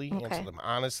truthfully. Okay. Answer them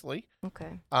honestly.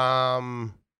 Okay.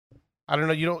 I don't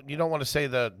know. You don't want to say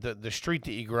the street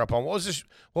that you grew up on. What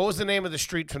was the name of the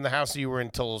street from the house that you were in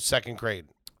until 2nd grade?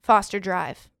 Foster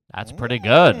Drive. That's pretty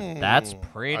good. That's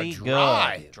pretty A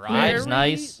drive. good. Drive's Very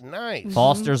nice. Nice.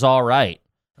 Foster's all right.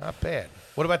 Not bad.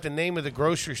 What about the name of the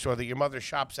grocery store that your mother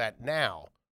shops at now?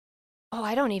 Oh,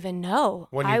 I don't even know.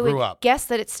 When you I grew would up. Guess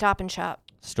that it's Stop and Shop.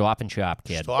 Stop and shop,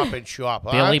 kid. Stop and Shop.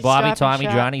 Huh? Billy, Bobby, Stop and Tommy,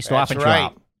 Shop. Johnny, Stop That's and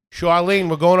right. shop. Charlene,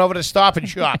 we're going over to Stop and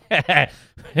Shop.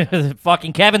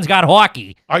 Fucking Kevin's got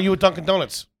hockey. Are you a Dunkin'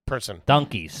 Donuts person?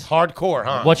 Dunkies. Hardcore,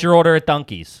 huh? What's your order at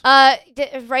Dunkies?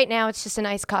 Right now it's just an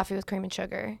iced coffee with cream and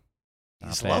sugar. You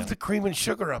just love the cream and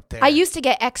sugar up there. I used to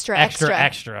get extra. Extra.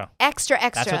 Extra.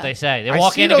 That's what they say. They I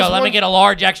walk see in and go, those let me ones- get a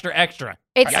large extra.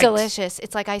 It's Yikes. delicious.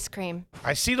 It's like ice cream.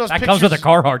 I see those That pictures. comes with a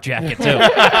Carhartt jacket, too.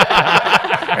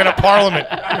 and a parliament.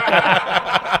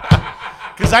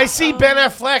 Because I see Ben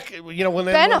Affleck, when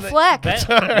they... Ben when they-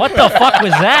 Affleck. What the fuck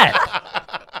was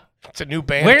that? It's a new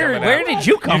band Where coming out. did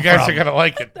you come You guys from? are going to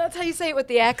like it. That's how you say it with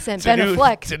the accent. It's Ben a new,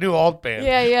 Affleck. It's a new alt band.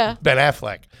 Yeah. Ben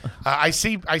Affleck. I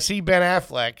see Ben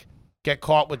Affleck get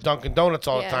caught with Dunkin' Donuts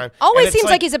all the time. Always and it's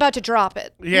seems like he's about to drop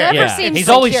it. Yeah. Never Yeah. seems He's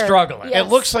secure. always struggling. Yes. It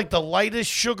looks like the lightest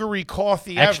sugary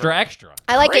coffee ever. Extra.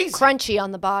 I like crazy. it crunchy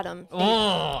on the bottom.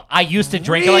 Oh, I used to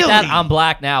drink it like that. Really? I'm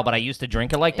black now, but I used to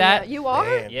drink it like Yeah, that. you are?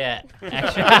 Man. Yeah.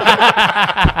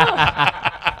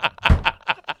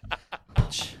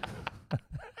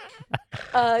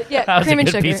 Yeah, That was cream a and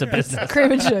good sugar. piece of business.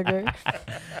 Cream and sugar.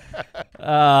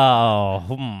 Oh,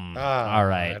 Ah, all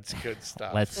right. That's good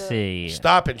stuff. Let's see.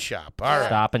 Stop and Shop. All right.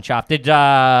 Stop and shop.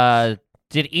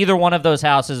 Did either one of those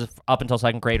houses up until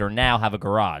 2nd grade or now have a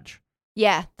garage?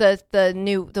 Yeah,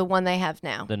 the one they have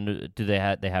now. Do they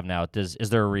have now? Is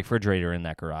there a refrigerator in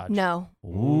that garage? No.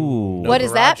 Ooh. No What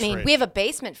does that garage mean? fridge. We have a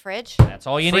basement fridge. That's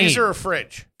all you Freezer need. or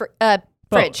fridge?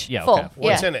 Fridge. yeah, full. okay.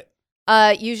 What's yeah. in it?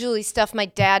 Usually stuff my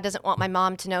dad doesn't want my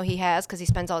mom to know he has because he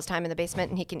spends all his time in the basement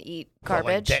and he can eat Like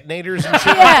garbage. detonators and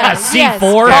shit? Yeah, C4? yes. That's That's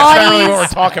not really what we're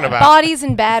Bodies, talking about. bodies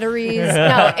and batteries.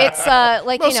 No, it's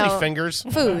like Mostly fingers.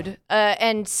 food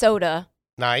and soda.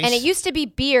 Nice. And it used to be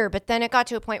beer, but then it got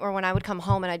to a point where when I would come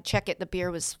home and I'd check it, the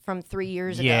beer was from 3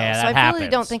 years ago. Yeah, so that I really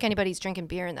don't happens. think anybody's drinking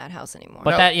beer in that house anymore.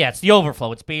 But No. it's the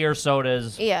overflow. It's beer,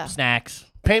 sodas, Yeah. snacks.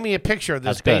 Paint me a picture of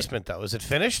this That's good. basement, though. Is it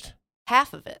finished?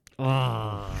 Half of it.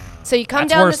 Ugh. So you come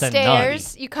That's down the worse than none.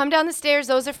 stairs. You come down the stairs.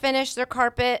 Those are finished. They're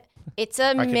carpet. It's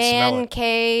a can smell man it.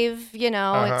 cave.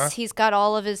 Uh-huh. He's got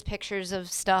all of his pictures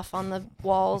of stuff on the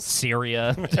walls.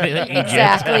 Syria.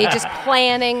 Exactly. Just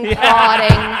planning,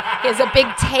 plotting. He has a big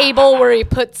table where he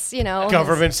puts, his-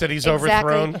 Governments that he's exactly.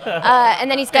 overthrown. And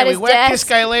then he's got Hey, we his whacked this desk.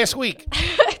 guy last week.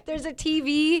 There's a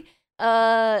TV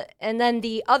And then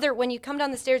the other, when you come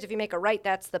down the stairs, if you make a right,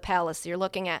 that's the palace. You're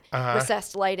looking at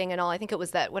recessed lighting and all. I think it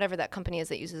was that, whatever that company is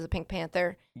that uses the Pink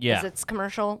Panther. Yeah. Is it's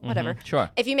commercial, whatever. Sure.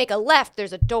 If you make a left,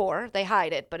 there's a door. They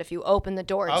hide it. But if you open the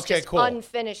door, it's Okay, just cool.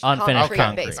 unfinished Unfinished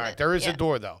concrete. basement. All right, there is Yeah. a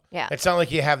door, though. Yeah. It's not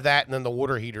like you have that and then the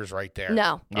water heater's right there.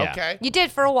 No. Yeah. Okay. You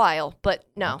did for a while, but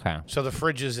no. Okay. So the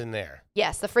fridge is in there.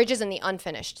 Yes, the fridge is in the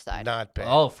unfinished side. Not bad.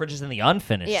 Oh, fridge is in the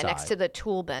unfinished Yeah, side. next to the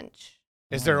tool bench.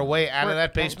 Is there a way out of that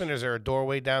Workbench. basement? Is there a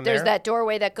doorway down There's there? that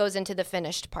doorway that goes into the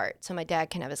finished part, so my dad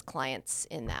can have his clients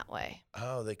in that way.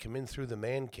 Oh, they come in through the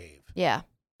man cave. Yeah.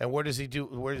 And where does he do?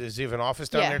 Where does he have an office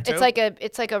down Yeah. there too?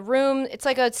 It's like a room. It's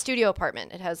like a studio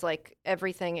apartment. It has like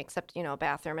everything except a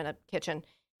bathroom and a kitchen,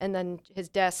 and then his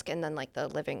desk, and then like the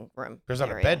living room. There's not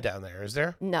area. a bed down there, is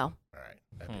there? No. All right,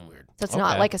 that'd be weird. So it's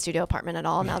not Okay. like a studio apartment at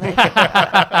all. Now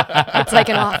that it's like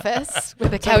an office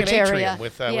with a It's like couch an atrium area.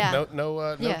 with yeah.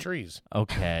 no Yeah. trees.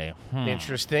 Okay.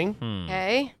 Interesting.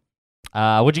 Okay.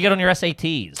 What'd you get on your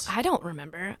SATs? I don't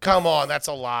remember. Come on, that's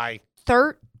a lie.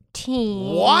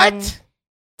 13. What?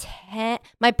 10.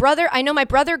 I know my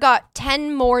brother got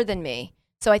 10 more than me.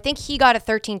 So I think he got a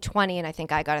 1320 and I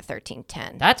think I got a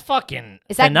 1310. That's fucking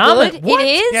Is that phenomenal. good? What? It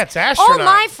is? Yeah, it's All astronaut.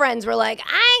 my friends were like,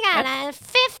 I got a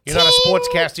 15. You're not a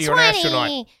sportscaster, you're an 20.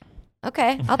 astronaut.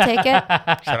 Okay, I'll take it.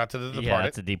 Shout out to the Yeah, departed.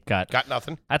 that's a deep cut. Got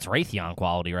nothing. That's Raytheon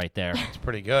quality right there. It's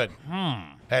pretty good.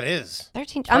 That is.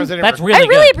 13. How is it That's ever- really I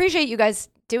really good. appreciate you guys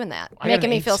doing that, I got making an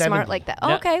me feel 870. smart like that.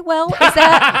 Yeah. Okay, well, was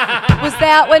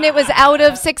that when it was out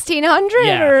of 1600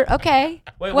 Yeah. or okay?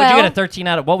 Wait, well, what'd you get a 13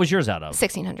 out of? What was yours out of?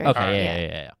 1600. Okay, yeah.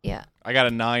 yeah. Yeah. I got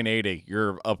a 980.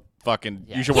 You're a fucking.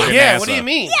 You should work at Yeah, NASA. what do you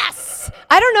mean? Yes.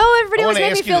 I don't know. Everybody I always want to made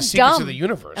me ask you feel the secrets dumb. of the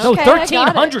universe. No, Okay, I got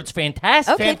it. 1300's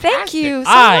fantastic. Okay, thank you so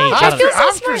I much. got I feel it. so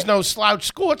Hofstra's smart. no slouch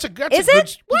school. That's Is a good.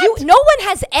 it? What? No one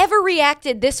has ever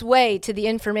reacted this way to the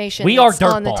information. We are that's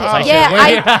on the dirtballs, table. I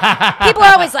Yeah, say. people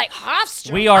are always like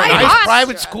Hofstra. We are Why nice Nice Hofstra?"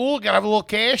 private school. Got to have a little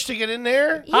cash to get in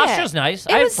there. Yeah. Hofstra's nice.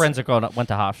 It I had was- friends that went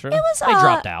to Hofstra. It was. They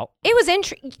dropped out. It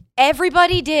was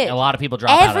everybody did. A lot of people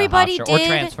dropped Everybody out of Hofstra. Or did.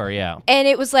 transfer, yeah. And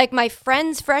it was like my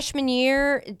friends freshman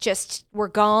year just were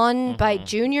gone by Mm-hmm.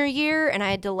 junior year, and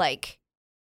I had to like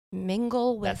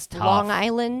mingle with That's tough. Long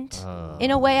Island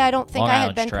in a way I don't think Long I had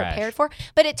Island's been trash. prepared for.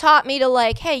 But it taught me to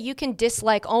like, hey, you can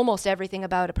dislike almost everything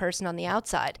about a person on the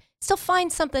outside. Still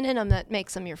find something in them that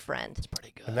makes them your friend.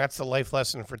 Pretty good. And that's the life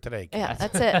lesson for today. kids. Yeah,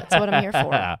 that's it. That's what I'm here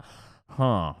for.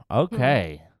 Huh.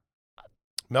 Okay.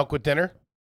 Milk with dinner.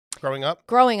 Growing up.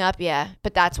 Growing up, yeah,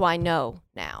 but that's why no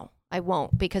now. I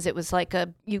won't because it was like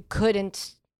you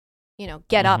couldn't,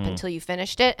 get up Mhm. until you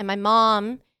finished it. And my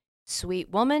mom, sweet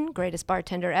woman, greatest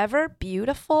bartender ever,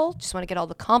 beautiful. Just want to get all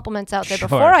the compliments out there Sure.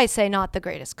 before I say not the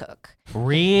greatest cook.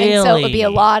 Really? And so it would be a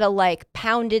lot of like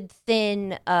pounded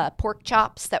thin pork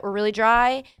chops that were really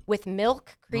dry with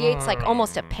milk creates like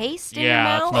almost a paste in your Yeah,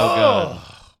 mouth. it's no good.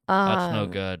 Oh. That's no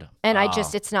Um, good. And Ah.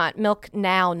 it's not milk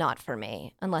now, not for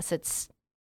me, unless it's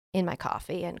in my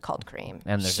coffee and called cream.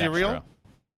 And there's Cereal?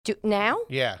 extra. Now?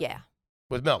 Yeah. Yeah.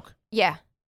 With milk. Yeah.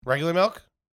 Regular milk.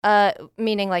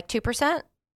 Meaning like 2%?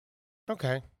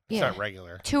 Okay. It's Yeah. not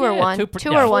regular. 2 or Yeah, 1? 2%.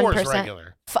 2 or Four is 1%.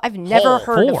 regular. I've never Whole.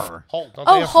 heard of Four. Whole. Don't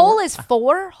they Oh, have whole four? is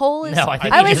 4? Whole is No, I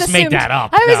think you always just made assumed- that up.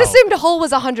 I always No. assumed whole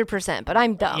was 100%, but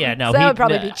I'm dumb. Yeah, no, so that he, would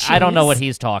probably be cheese. I don't know what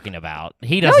he's talking about.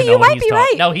 He No, doesn't know you what might he's be talking.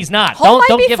 right. No, he's not. Whole don't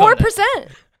might be give him 4%.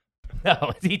 that.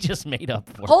 No, he just made up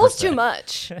 4%. Whole's too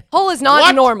much. Whole is not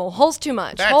What? normal. Whole's too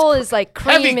much. That's Whole cr- is like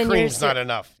cream Heavy in your cream's not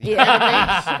enough.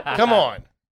 Yeah. Come on.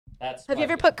 That's Have you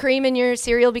ever put cream in your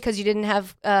cereal because you didn't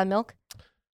have milk?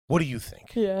 What do you think?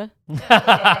 Yeah.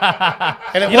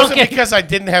 And it You don't wasn't get- because I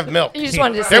didn't have milk. You just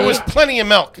wanted to see. There was plenty of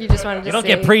milk. You just wanted to You don't see.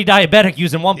 get pre-diabetic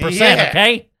using 1%, Yeah.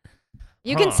 okay?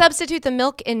 You can substitute the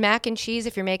milk in mac and cheese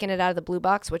if you're making it out of the blue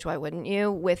box, which why wouldn't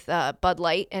you, with Bud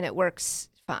Light, and it works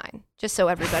fine. Just so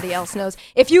everybody else knows.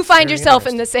 If you find Very yourself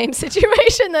in the same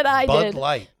situation that I Bud did.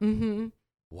 Light. Mm-hmm.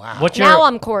 Wow. What's your? Now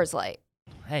I'm Coors Light.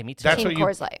 Hey, me too. That's Team what you.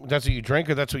 Coors Light. That's what you drink,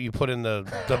 or that's what you put in the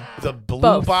blue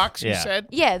Both. box. You Yeah. said.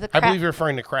 Yeah, the I crap. believe you're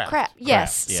referring to Kraft. Crap.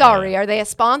 Yes. yeah, Sorry. yeah. Are they a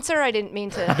sponsor? I didn't mean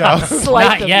to No. slight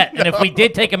Not them. yet. And if we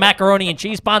did take a macaroni and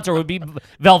cheese sponsor, it would be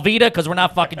Velveeta because we're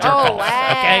not fucking jerk Oh, offs,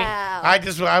 wow. okay?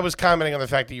 I was commenting on the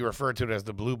fact that you referred to it as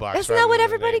the blue box. Isn't rather that what than the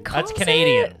everybody name. calls That's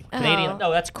Canadian. it? Canadian. Oh.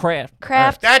 No, that's Kraft.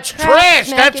 Kraft. That's Kraft trash.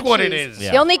 mac That's and what it cheese. is.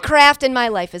 Yeah. The only Kraft in my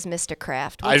life is Mr.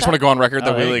 Kraft. I just want to go on record that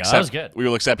Oh, there we will you go. That was accept good. we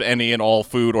will accept any and all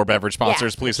food or beverage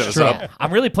sponsors. Please hit us True. up.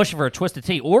 I'm really pushing for a Twisted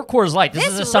Tea or Coors Light. This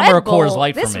is a This summer Red of Coors Bull-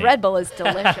 Light for This me. Red Bull is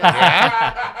delicious.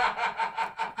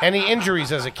 Any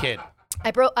injuries as a kid?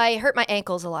 I hurt my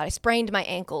ankles a lot. I sprained my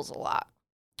ankles a lot.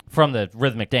 From the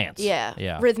rhythmic dance. Yeah.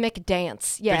 Yeah. Rhythmic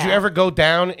dance. Yeah. Did you ever go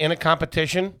down in a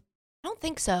competition? I don't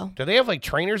think so. Do they have like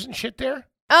trainers and shit there?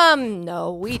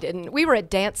 No, we didn't. We were a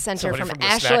dance center Somebody from from the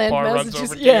snack Ashland, bar runs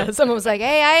Massachusetts. over to Yeah, you. someone was like,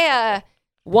 "Hey, I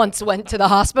once went to the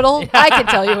hospital. I can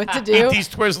tell you what to do." Eat these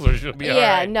Twizzlers, you'll be all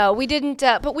Yeah, right. no, we didn't.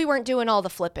 But we weren't doing all the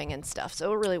flipping and stuff,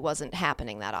 so it really wasn't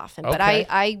happening that often. But Okay.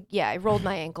 I rolled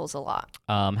my ankles a lot.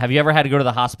 Have you ever had to go to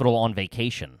the hospital on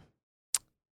vacation?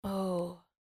 Oh,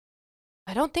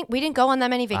 I don't think we didn't go on that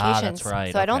many vacations. That's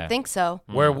right, So I don't okay. think so.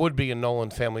 Where would be a Nolan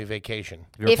family vacation?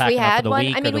 You were If we packing up for had the one,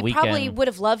 week I or mean, the we probably weekend? would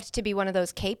have loved to be one of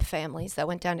those Cape families that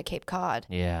went down to Cape Cod.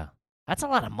 Yeah. That's a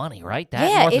lot of money, right? That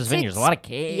Yeah, Martha's it's- Vineyard's a lot of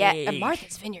cake. Yeah, and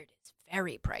Martha's Vineyard is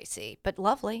very pricey, but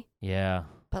lovely. Yeah.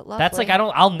 But lovely. That's like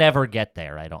I'll never get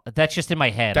there. I don't. That's just in my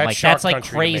head. That's I'm like shark that's like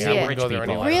country to me. crazy I wouldn't rich go there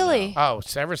people. anyway. Really? Oh,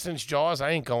 so ever since Jaws, I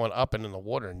ain't going up and in the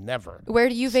water. Never. Where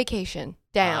do you vacation?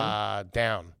 Down.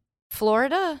 Down.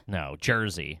 Florida? No,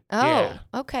 Jersey. Oh, Yeah.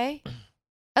 okay.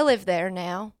 I live there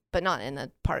now, but not in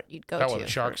the part you'd go Not to. where the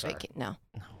for sharks are. No.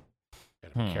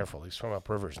 Gotta be careful. They swim up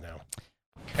rivers now.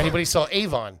 Anybody saw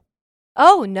Avon?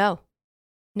 Oh, no.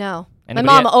 No. Anybody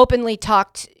My mom at- openly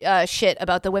talked shit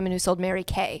about the women who sold Mary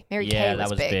Kay. Mary Yeah, Kay that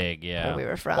was big. Yeah. where we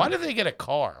were from. Why did they get a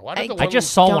car? Why did the I I women-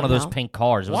 just saw Don't one of those know. pink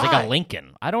cars. It was like Why? a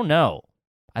Lincoln. I don't know.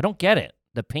 I don't get it.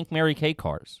 The pink Mary Kay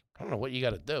cars. I don't know what you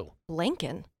got to do.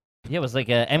 Lincoln? Yeah, it was like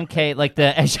a MK, like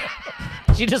the.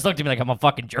 She just looked at me like I'm a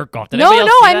fucking jerk off. Did No, anybody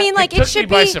no. else see I that? mean, like, It it took me should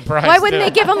by be. surprise, Why wouldn't too.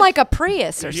 they give him like a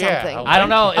Prius or Yeah, something? I don't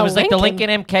know. It A was like the Lincoln.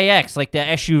 Lincoln MKX, like the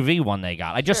SUV one they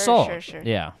got. I just Sure, saw. sure, it. sure.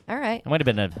 Yeah, All right. it might have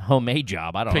been a homemade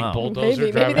job. I don't Pink know. bulldozer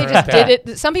Maybe driving they around just town. did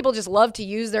it. Some people just love to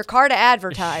use their car to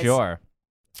advertise. Sure.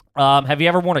 Have you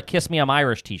ever worn a "Kiss Me, I'm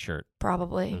Irish" T-shirt?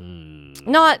 Probably. Mm.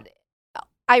 Not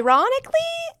ironically.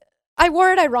 I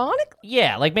wore it ironically.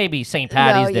 Yeah, like maybe St.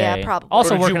 Patty's No, yeah, Day. probably.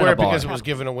 Also or did working you wear at it a bar. because it was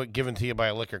given to you by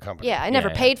a liquor company? Yeah, I never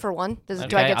Yeah. paid for one. Do I Okay,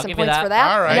 get I'll some give you points that. for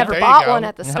that? All right, I never there you bought go. one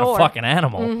at the Not store. a fucking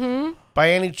animal. Mm-hmm. By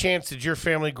any chance, did your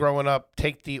family growing up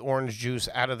take the orange juice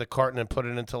out of the carton and put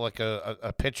it into like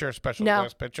a pitcher, a special No.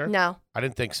 glass pitcher? No. I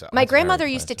didn't think so. My That's very grandmother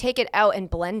used to impressive. take it out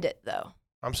and blend it, though.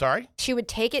 I'm sorry? She would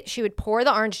take it, she would pour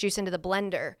the orange juice into the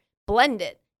blender, blend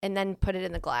it, and then put it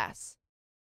in the glass.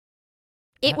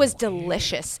 It was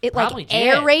delicious. It Probably like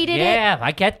did. aerated it. Yeah,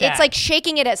 I get that. It's like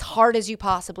shaking it as hard as you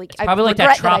possibly can. It's probably like that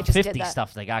I Trop just did 50 that.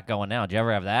 stuff they got going now. Did you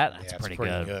ever have that? That's Yeah, it's pretty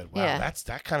good. Wow, Yeah.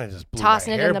 that kind of just blew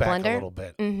Tossing my it hair in the back blender? a little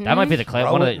bit. Mhm. That might be the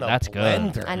Throw one of it the, in a that's good.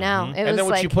 blender. I know. Mhm. It And was then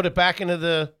would like you put it back into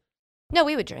the? no,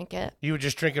 we would drink it. You would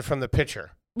just drink it from the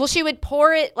pitcher. Well, she would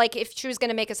pour it like if she was going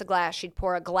to make us a glass, she'd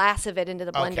pour a glass of it into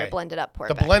the blender, Okay. blend it up, pour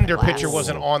The it back in the blender pitcher glass.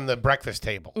 wasn't on the breakfast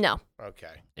table. No.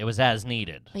 Okay, It was as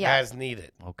needed. Yeah. as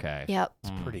needed. Okay. Yep.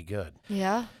 It's pretty good.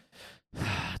 Yeah.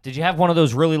 Did you have one of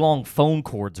those really long phone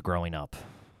cords growing up?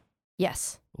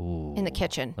 Yes. Ooh. In the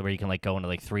kitchen. Where you can like go into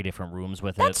like 3 different rooms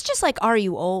with That's it. just like, are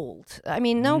you old? I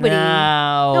mean, nobody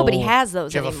No. has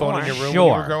those Did you have a phone in anymore. your room when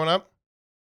you were Sure. growing up?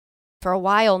 For a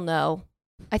while, no.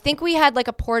 I think we had like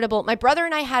a portable. My brother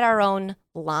and I had our own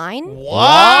line.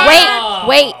 What?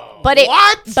 Wait, but it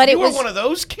What? but you it were was one of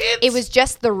those kids? it was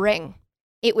just the ring.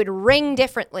 It would ring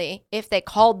differently if they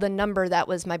called the number that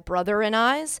was my brother and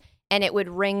I's, and it would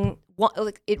ring.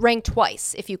 It rang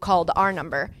twice if you called our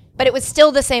number, but it was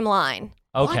still the same line.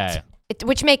 Okay.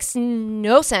 Which makes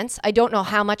no sense. I don't know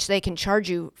how much they can charge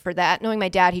you for that. Knowing my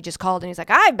dad, he just called and he's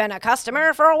like, I've been a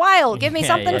customer for a while. Give me Yeah,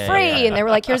 something yeah, free. yeah. And they were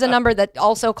like, here's a number that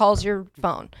also calls your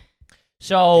phone.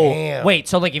 So Damn. wait,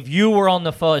 so like if you were on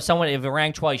the phone, someone if it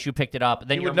rang twice, you picked it up,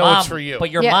 then You your would know mom, it's for you. but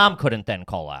your Yeah. mom couldn't then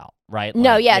call out, right?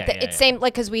 No, Like, yeah, it's same,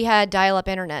 like, because we had dial-up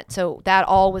internet. So that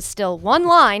all was still one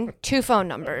line, 2 phone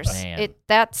numbers. Man.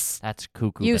 That's That's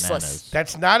cuckoo Useless. bananas.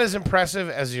 That's not as impressive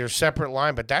as your separate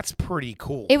line, but that's pretty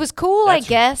cool. It was cool, I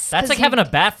guess. That's 'cause like you- having a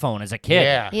bat phone as a kid.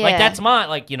 Yeah. Like Yeah. that's my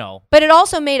like, you know. But it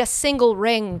also made a single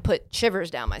ring put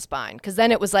shivers down my spine. Because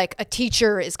then it was like a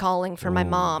teacher is calling for my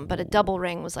mom. But a double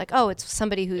ring was like, oh, it's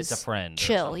somebody who's It's a friend. or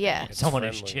chill. something. Yeah. It's someone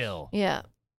who's friendly. chill. Yeah.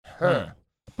 Huh.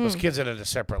 Those kids that had the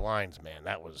separate lines, man,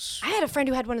 that was. I had a friend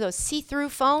who had one of those see-through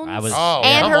phones. I was Oh,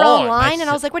 and come her on. own line, My and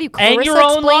I was like, "What do you? And Clarissa your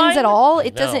own explains line? it all.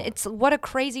 It No. doesn't. It's what a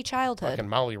crazy childhood." Fucking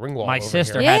Molly Ringwald. My over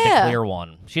sister here. had the Yeah. clear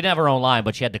one. She didn't have her own line,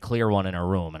 but she had the clear one in her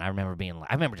room. And I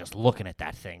remember just looking at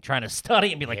that thing, trying to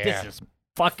study and be like, Yeah. "This is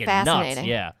fucking nuts." Fascinating.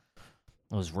 Yeah,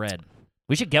 it was red.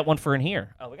 We should get one for in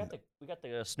here. Oh, we got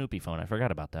the Snoopy phone. I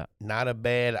forgot about that. Not a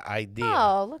bad idea.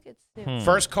 Oh, look at Snoop.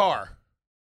 First car.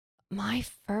 My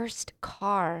first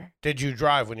car Did you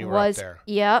drive when you were was up there?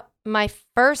 yep. My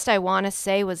first, I want to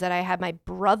say, was that I had my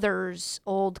brother's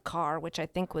old car, which I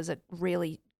think was a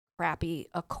really crappy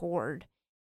Accord,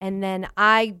 and then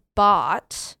I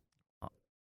bought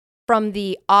from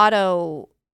the auto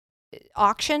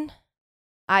auction.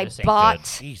 I This ain't bought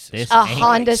Jesus. This a ain't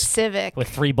Honda nice. Civic. With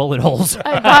 3 bullet holes.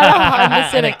 I bought a Honda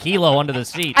And a Civic. kilo under the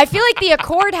seat. I feel like the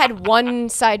Accord had one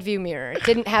side view mirror. It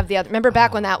didn't have the other. Remember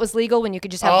back when that was legal, when you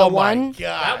could just have Oh the my one? God.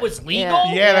 that was legal?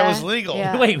 Yeah, that was legal.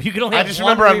 Yeah. Wait, you could only I have just one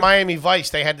remember on rear- Miami Vice,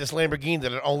 they had this Lamborghini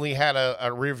that it only had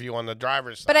a rear view on the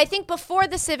driver's side. But I think before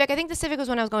the Civic, I think the Civic was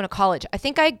when I was going to college. I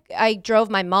think I drove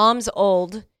my mom's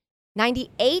old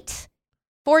 98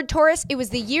 Ford Taurus. It was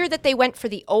the year that they went for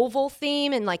the oval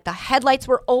theme, and like the headlights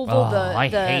were oval, Oh, I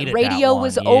the hated radio that one.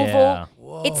 was Yeah.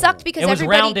 oval. It sucked because It was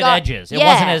everybody rounded got, edges. It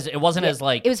Yeah. wasn't as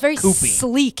like It was very coopy.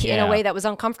 sleek in Yeah. a way that was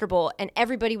uncomfortable, and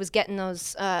everybody was getting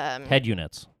those. Head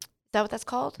units. Is that what that's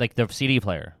called? Like the CD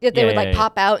player. That they would like yeah.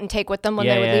 pop out and take with them when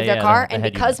Yeah, they would yeah, leave their yeah, car. the And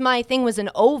head because unit. my thing was an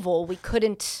oval, we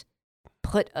couldn't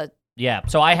put a. Yeah,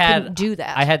 so I Couldn't had do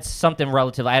that. I had something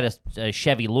relative. I had a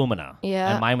Chevy Lumina.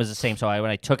 Yeah. And mine was the same. So when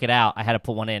I took it out, I had to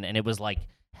put one in, and it was like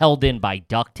held in by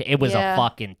duct tape. It was Yeah. a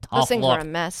fucking tough Those things look were a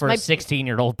mess. for a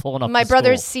 16-year-old pulling up. My to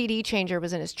brother's school. CD changer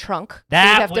was in his trunk. That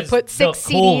so you'd have to was put the 6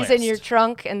 CDs in your coolest.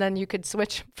 trunk, and then you could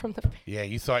switch from the yeah,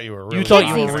 you thought you were really You thought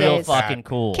you Kids were these real days. fucking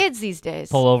cool. kids these days.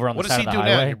 Pull over on What the does side he of do the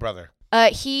now, highway. your brother?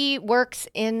 He works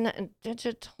in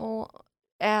digital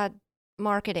ad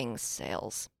marketing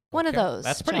sales. One of Okay. those.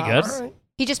 That's pretty jobs. good. All right.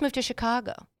 He just moved to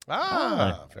Chicago.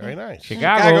 Ah, very nice.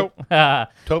 Chicago.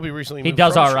 Toby recently He moved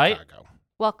does from all right. Chicago.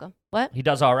 Welcome. What? He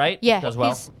does all right. Yeah, Does well.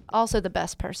 he's also the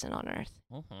best person on earth.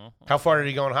 How far did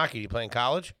he go in hockey? Did he play in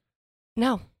college?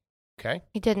 No, Okay.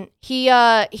 he didn't. He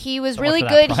was So really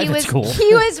much for that good. He private was school.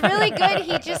 he was really good.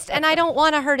 He just, and I don't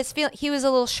want to hurt his feelings. He was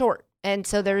a little short, and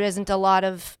so there isn't a lot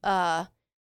of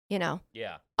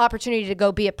Yeah. opportunity to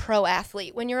go be a pro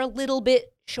athlete when you're a little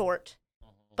bit short.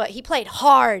 But he played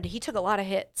hard. He took a lot of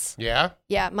hits. Yeah.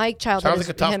 Yeah, my childhood Sounds is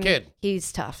like a tough him- kid.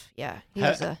 He's tough. Yeah, he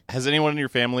was a. Has anyone in your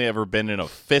family ever been in a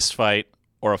fist fight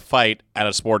or a fight at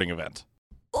a sporting event?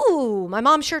 Ooh, my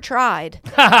mom sure tried.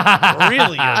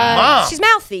 Really, your mom? She's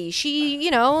mouthy. She,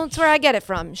 that's where I get it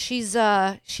from. She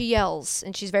yells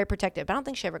and she's very protective. But I don't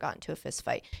think she ever got into a fist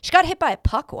fight. She got hit by a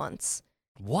puck once.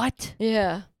 What?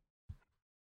 Yeah.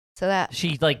 So that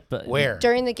She like Where?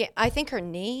 during the game, I think her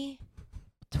knee.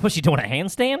 Was she doing a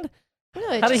handstand? No,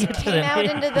 it How did just you get to came the out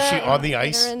knee? into the. Was she on the hit her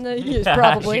ice? in the- yes,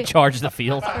 probably. She charged the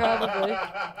field. Probably.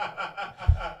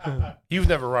 You've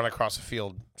never run across a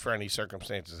field for any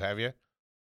circumstances, have you?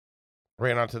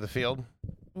 Ran onto the field?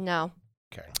 No.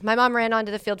 Okay. My mom ran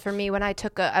onto the field for me when I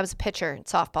was a pitcher in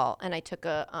softball, and I took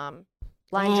a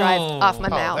line drive off my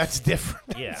Oh, mouth. that's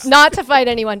different. Yeah. Not to fight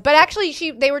anyone, but actually,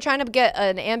 they were trying to get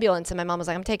an ambulance, and my mom was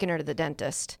like, "I'm taking her to the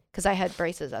dentist," because I had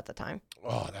braces at the time.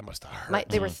 Oh, that must have hurt.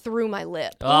 They were through my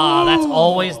lip. Oh, that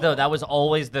was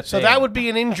always the So thing. that would be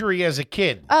an injury as a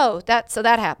kid. Oh, that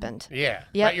happened. Yeah.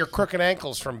 Yep. Not your crooked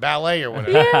ankles from ballet or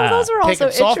whatever. Yeah, those were also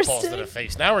Taking softballs to the interesting.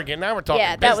 face. Now we're talking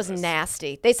Yeah, that was business.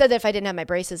 nasty. They said that if I didn't have my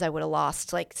braces, I would have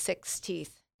lost like 6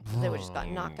 teeth. They would have just got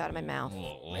knocked out of my mouth.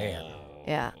 Man.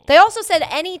 Yeah. They also said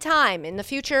any time in the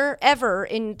future, ever,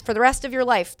 for the rest of your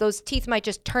life, those teeth might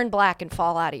just turn black and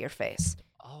fall out of your face.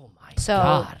 Oh my So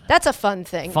god. that's a fun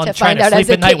thing Fun to trying find to out sleep as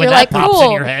a at night kid. when You're that like, pops cool.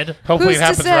 in your head. Hopefully Who's it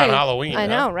happens to around say? Halloween. I you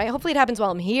know, right? Hopefully it happens while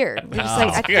I'm here. You're just Oh,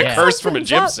 like, I yeah. think Cursed from a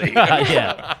something's up. gypsy.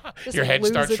 Yeah. Just Your head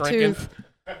lose starts a shrinking. tooth.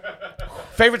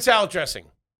 Favorite salad dressing?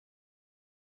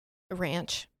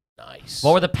 Ranch. Nice.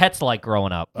 What were the pets like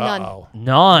growing up? None. Uh-oh.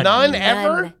 None. None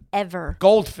ever? None ever.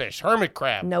 Goldfish, hermit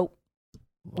crab, Nope.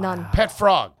 None. pet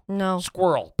frog, No.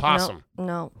 squirrel, possum.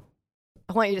 No.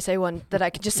 I want you to say one that I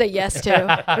could just say yes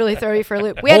to. Really throw you for a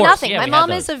loop. We had Horse. nothing. Yeah, My we had mom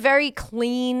those. is a very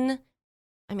clean.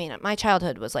 I mean, my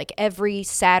childhood was like every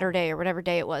Saturday or whatever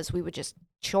day it was, we would just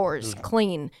chores,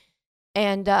 clean.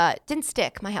 And didn't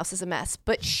stick. My house is a mess.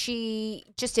 But she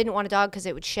just didn't want a dog because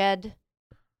it would shed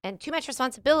and too much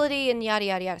responsibility and yada,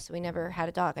 yada, yada. So we never had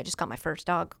a dog. I just got my first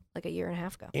dog like a year and a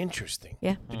half ago. Interesting.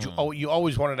 Yeah. Did you? Oh, you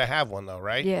always wanted to have one though,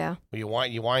 right? Yeah. You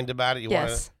whined about it. You Yes.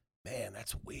 wanted. Man,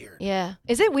 that's weird. Yeah.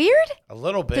 Is it weird? A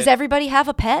little bit. Does everybody have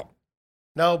a pet?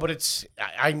 No, but it's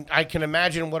I can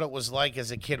imagine what it was like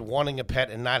as a kid wanting a pet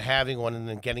and not having one, and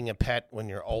then getting a pet when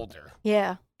you're older.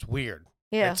 Yeah. It's weird.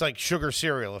 Yeah. It's like sugar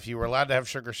cereal. If you were allowed to have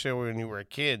sugar cereal when you were a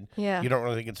kid, Yeah. you don't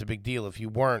really think it's a big deal. If you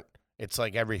weren't, it's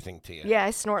like everything to you. Yeah,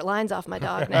 I snort lines off my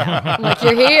dog now. I'm like,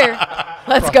 you're here.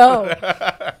 Let's go.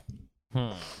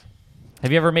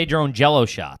 Have you ever made your own Jello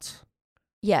shots?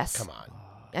 Yes. Come on.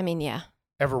 I mean, yeah.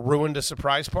 Ever ruined a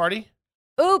surprise party?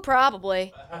 Ooh,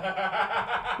 probably.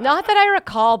 Not that I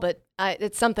recall, but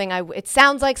it's something it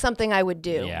sounds like something I would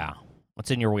do. Yeah. What's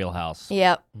in your wheelhouse?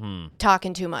 Yep. Hmm.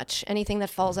 Talking too much. Anything that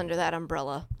falls under that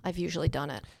umbrella, I've usually done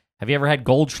it. Have you ever had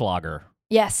Goldschlager?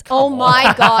 Yes. Oh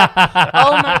my god.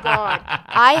 Oh my god.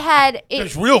 I had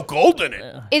There's real gold in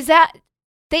it. is that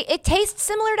It tastes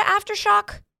similar to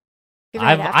Aftershock. You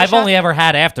ever had I've Aftershock? only ever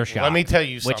had Aftershock. Let me tell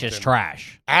you something. which is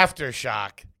trash.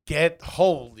 Aftershock.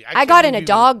 Holy. I got in a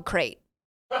dog crate.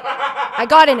 I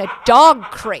got in a dog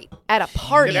crate at a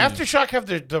party. Did Aftershock have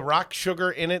the rock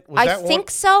sugar in it? Was I that think one?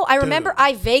 so.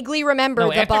 I vaguely remember No,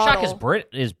 the Aftershock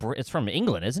bottle. it's from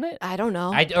England, isn't it? I don't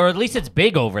know. Or at least it's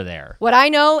big over there. What I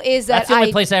know is that That's the only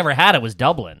I place I ever had it was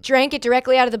Dublin. drank it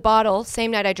directly out of the bottle.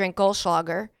 Same night I drank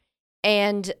Goldschlager.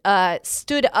 And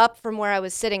stood up from where I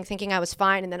was sitting thinking I was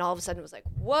fine. And then all of a sudden it was like,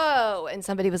 whoa. And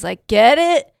somebody was like, get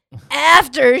it?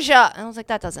 Aftershock. And I was like,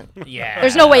 that doesn't. Yeah.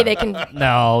 There's no way they can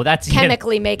No, that's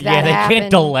chemically make that they happen.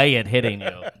 can't delay it hitting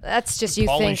you. That's just you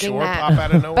Pauly thinking Shore that. pop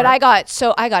out of nowhere. But I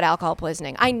got alcohol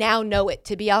poisoning. I now know it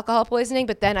to be alcohol poisoning,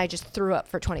 but then I just threw up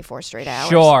for 24 straight hours.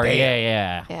 Sure, Damn.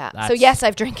 yeah. Yeah. So That's- yes,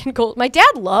 I've drinking gold. My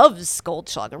dad loves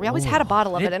Goldschlager. We always had a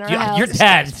bottle of it in our house. Your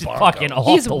dad's fucking off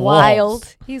He's the wild.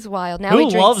 walls. He's wild. Now Who he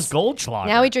drinks, loves Goldschlager?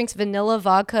 Now he drinks vanilla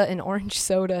vodka and orange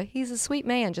soda. He's a sweet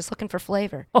man, just looking for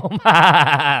flavor. Oh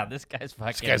my! This guy's fucking.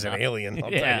 This guy's an alien.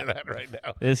 I'll Yeah. tell you that right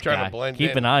now. This Trying guy. to blend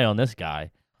Keep in. an eye on this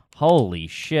guy. Holy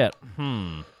shit.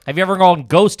 Have you ever gone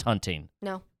ghost hunting?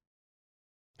 No.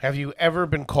 Have you ever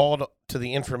been called to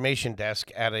the information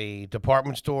desk at a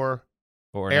department store,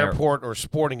 Or an air- airport, or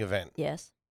sporting event?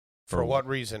 Yes. For what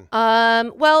reason?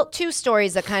 Well, two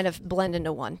stories that kind of blend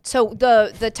into one. So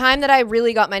the time that I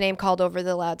really got my name called over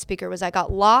the loudspeaker was I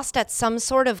got lost at some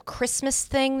sort of Christmas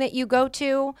thing that you go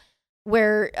to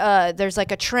where there's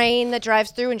like a train that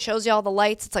drives through and shows you all the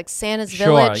lights. It's like Santa's Sure.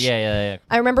 Village. Yeah.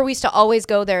 I remember we used to always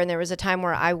go there, and there was a time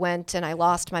where I went and I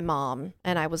lost my mom,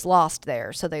 and I was lost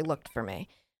there, so they looked for me.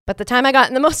 But the time I got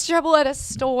in the most trouble at a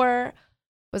store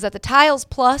was at the Tiles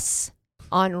Plus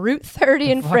on Route 30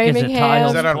 in The fuck is it, Framingham. Tiles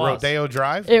Is that on Plus. Rodeo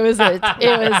Drive? It was a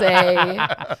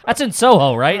That's in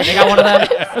Soho, right? They got one of them.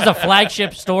 There's a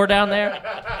flagship store down there.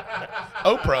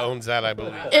 Oprah owns that, I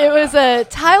believe. it was a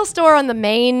tile store on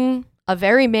a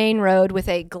very main road with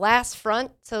a glass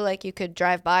front, so like you could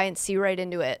drive by and see right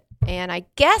into it. And I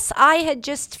guess I had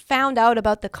just found out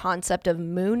about the concept of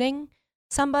mooning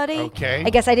somebody. Okay. I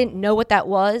guess I didn't know what that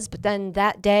was, but then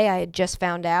that day I had just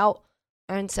found out.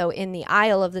 And so in the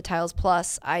aisle of the Tiles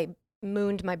Plus, I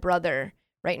mooned my brother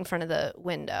right in front of the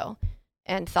window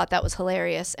and thought that was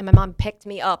hilarious. And my mom picked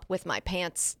me up with my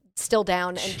pants still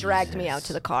down and dragged me out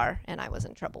to the car, and I was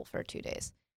in trouble for 2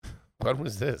 days. When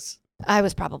was this? I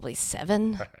was probably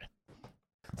 7.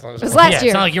 As long as It was it last it's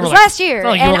year. not like you It were was like- last year. it's not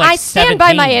like you were And like I stand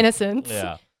by my 17. innocence.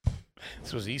 Yeah.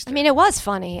 This was Easter. I mean, it was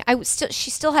funny. She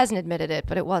still hasn't admitted it,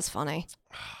 but it was funny.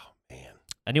 Man.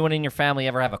 Anyone in your family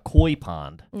ever have a koi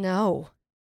pond? No.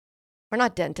 We're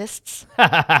not dentists.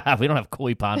 We don't have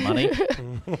koi pond money.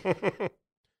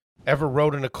 Ever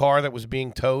rode in a car that was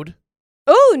being towed?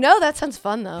 Oh, no, that sounds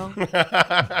fun, though.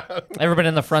 Ever been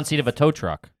in the front seat of a tow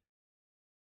truck?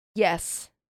 Yes.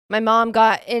 My mom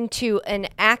got into an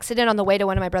accident on the way to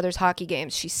one of my brother's hockey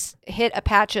games. She hit a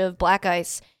patch of black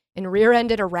ice and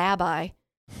rear-ended a rabbi.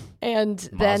 And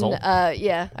Mazel.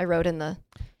 then, I rode in the...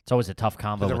 It's always a tough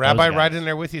combo. Did the with rabbi those ride guys. in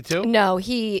there with you too? No,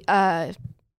 he...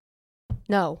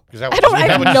 No. 'Cause that I was-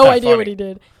 have that no was idea funny. what he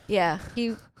did. Yeah,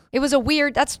 it was a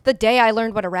weird, that's the day I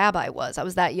learned what a rabbi was. I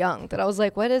was that young that I was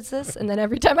like, what is this? And then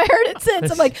every time I heard it since,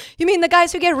 I'm like, you mean the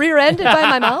guys who get rear-ended by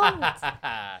my mom?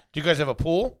 Do you guys have a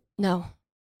pool? No.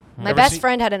 My Never best seen-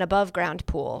 friend had an above-ground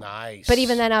pool. Nice. But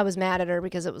even then I was mad at her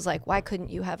because it was like, why couldn't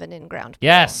you have an in-ground pool?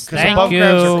 Yes, 'Cause thank above you.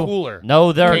 grounds are cooler.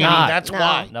 No, they're Katie, not. That's No.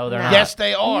 why. No, they're No. not. Yes,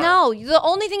 they are. No, the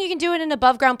only thing you can do in an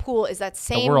above-ground pool is that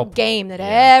same whirlpool. game that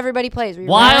Yeah. everybody plays. where you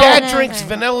Why- run Dad and- drinks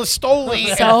vanilla Stoli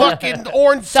and So? fucking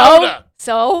orange soda.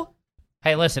 So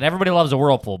Hey, listen, everybody loves a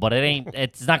whirlpool, but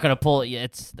it's not going to pull.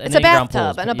 It's it's a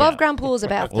bathtub. An above-ground pool is a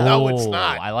bathtub. No, it's Ooh,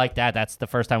 not. I like that. That's the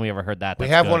first time we ever heard that. We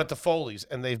That's have good. one at the Foley's,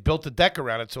 and they've built a deck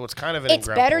around it, so it's kind of an It's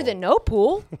in-ground better pool. than no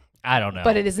pool, I don't know.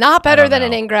 but it is not better don't than an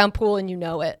know. in-ground pool, and you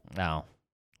know it. No.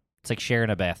 It's like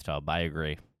sharing a bathtub. I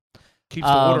agree. Keeps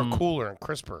the water Um, cooler and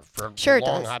crisper for Sure it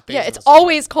long, does. hot days. Yeah, in it's the summer.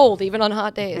 always cold, even on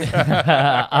hot days.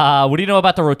 What do you know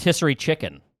about the rotisserie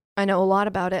chicken? I know a lot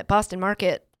about it. Boston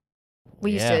Market.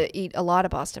 We used Yeah. to eat a lot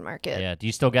of Boston Market. Yeah. Do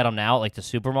you still get them now, at, like the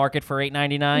supermarket for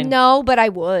 $8.99? No, but I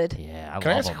would. Yeah, I Can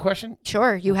I love ask a them. question?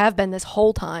 Sure, you have been this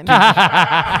whole time.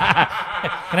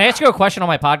 Can I ask you a question on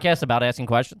my podcast about asking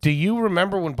questions? Do you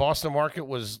remember when Boston Market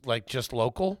was like just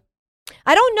local?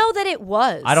 I don't know that it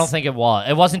was. I don't think it was.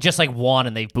 It wasn't just like one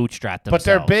and they bootstrapped themselves. But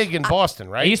they're big in Boston,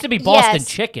 right? It used to be Boston Yes.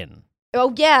 Chicken.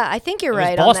 Oh yeah, I think you're It was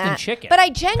right Boston on that. Chicken. But I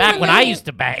genuinely Back when I used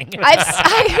to bang.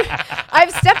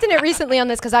 I've stepped in it recently on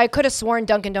this because I could have sworn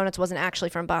Dunkin' Donuts wasn't actually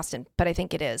from Boston, but I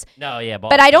think it is. No, yeah,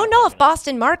 But I don't know if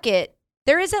Boston Market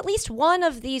There is at least one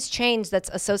of these chains that's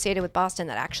associated with Boston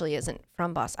that actually isn't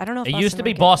from Boston. I don't know if It Boston used to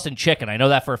be Market- Boston Chicken. I know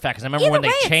that for a fact because I remember Either when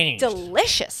way, they changed. It's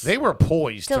delicious. They were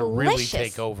poised to really Delicious.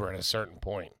 take over at a certain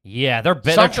point. Yeah, they're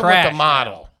Something trash with the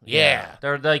model. now. Yeah.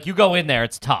 They're like you go in there,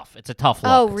 it's tough. It's a tough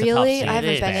look. Oh, It's a tough really? scene. I It haven't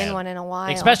is been in bad. one in a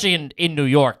while. Especially in New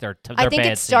York, they're I think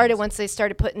bad it started scenes. once they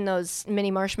started putting those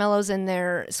mini marshmallows in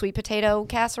their sweet potato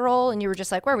casserole, and you were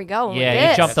just like, "Where are we going Yeah, with you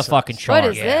this? jumped the fucking shark.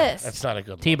 What is Yeah, this?" that's not a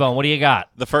good look. T-Bone, what do you got?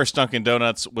 The first Dunkin'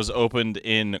 Donuts was opened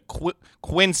in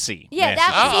Quincy. Yeah,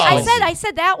 Massachusetts. see, I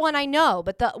said that one I know,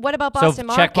 but what about Boston so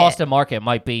Market? check Boston Market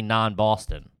might be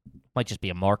non-Boston. Might just be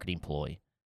a marketing ploy.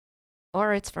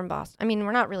 Or it's from Boston. I mean,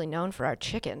 we're not really known for our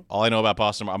chicken. All I know about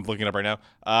Boston, I'm looking it up right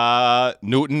now.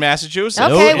 Newton, Massachusetts.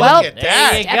 Okay, Look well, at that.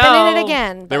 There you stepping in go. it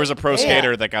again. There was a pro Yeah.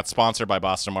 skater that got sponsored by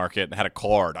Boston Market and had a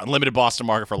card, unlimited Boston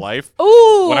Market for life.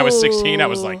 Ooh. When I was 16, I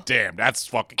was like, damn, that's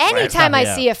fucking class. Anytime I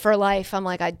Yeah. see it for life, I'm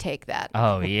like, I'd take that.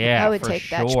 Oh yeah, I would for take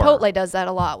sure. that. Chipotle does that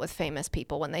a lot with famous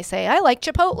people when they say, "I like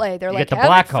Chipotle." They're You like, get the "Have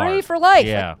black it free card. for life."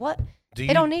 Yeah. Like, what? Do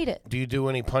They don't need it. Do you do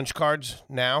any punch cards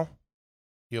now?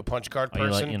 You a punch card Are you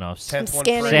person? like, you know, 10th one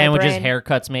scanning free? my Sandwiches, brain.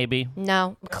 haircuts, maybe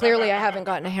No, clearly I haven't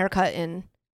gotten a haircut in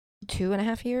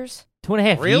 2.5 years.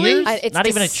 2.5 Really? years. It's Not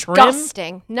even a trim.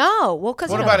 disgusting. No, well, because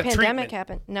What the about a pandemic treatment?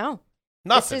 happened. No,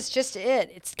 Nothing. this is just it.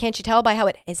 It's can't you tell by how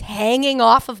it is hanging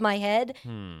off of my head?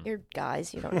 Hmm. You're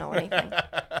guys, you don't know anything.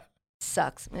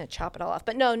 Sucks. I'm gonna chop it all off.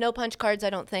 But no punch cards. I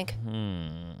don't think.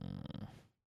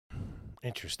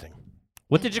 Interesting.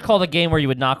 What did you call the game where you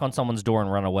would knock on someone's door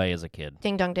and run away as a kid?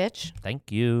 Ding dong ditch.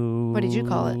 Thank you. What did you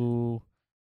call it?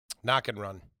 Knock and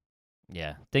run.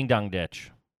 Yeah, ding dong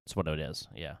ditch. That's what it is.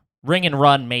 Yeah, ring and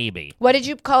run maybe. What did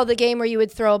you call the game where you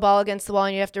would throw a ball against the wall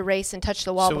and you have to race and touch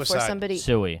the wall before Suicide. somebody?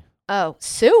 Suey. Oh,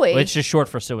 suey. Well, it's just short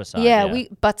for suicide. yeah, we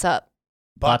butts up.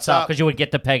 Butts up. because you would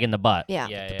get the peg in the butt. Yeah.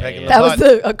 yeah, peg in the yeah. That was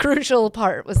butt. a crucial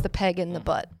part. Was the peg in the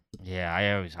butt?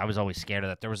 Yeah, I was always scared of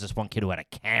that. There was this one kid who had a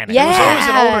cannon. Yeah. There was always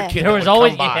an older kid. There that was would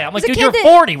always come by. yeah. I'm It like, was a dude, kid you're that-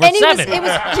 40. We're and he was, 7. it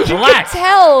was, you could Relax.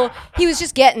 tell he was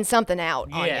just getting something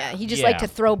out on Yeah, you. He just yeah. liked to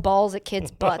throw balls at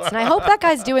kids' butts. And I hope that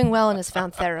guy's doing well and has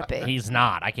found therapy. He's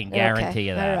not. I can Okay, guarantee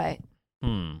you that. All right.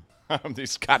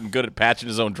 He's gotten good at patching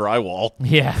his own drywall.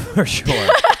 Yeah, for sure.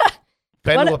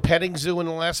 Been What to a- a petting zoo in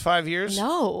the last 5 years?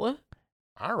 No.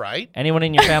 All right. Anyone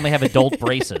in your family have adult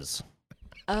braces?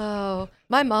 Oh,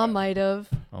 my mom might have.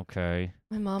 Okay.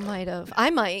 My mom might have. I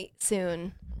might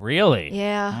soon. Really?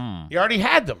 Yeah. Hmm. You already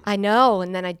had them. I know,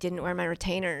 and then I didn't wear my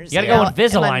retainers. You gotta Yeah. go And my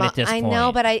Invisalign mo- at this I know,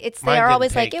 point. but Mine they're didn't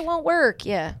always like, take. it won't work.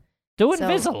 Yeah. Do So,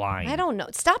 Invisalign. I don't know.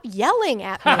 Stop yelling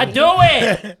at me. Do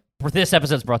it. This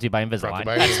episode's brought to you by Brought to Invisalign. you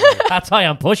by Invisalign. That's why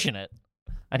I'm pushing it.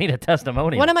 I need a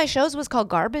testimonial. One of my shows was called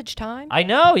Garbage Time. I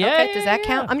know. Yeah. Okay, yeah, does that yeah.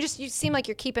 count? You seem like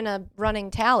you're keeping a running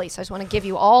tally, so I just want to give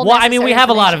you all. Well, I mean, we necessary have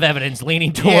a lot of information. evidence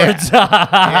leaning Yeah. towards.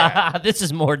 Yeah. This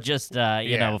is more just, you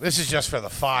Yeah, know. this is just for the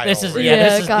file. This is really.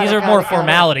 yeah. got These it, are got more it, got it.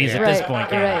 formalities at this Right, point.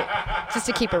 Karen. right? Just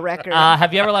to keep a record.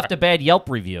 Have you ever left a bad Yelp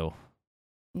review?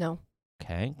 No.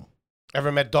 Okay. Ever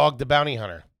met Dog the Bounty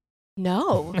Hunter?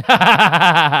 No. Do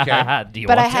you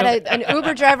But I want had to? an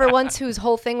Uber driver once whose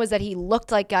whole thing was that he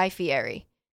looked like Guy Fieri.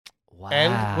 Wow.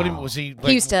 And what was he like?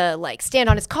 He used to like stand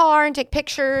on his car and take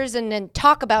pictures and then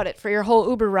talk about it for your whole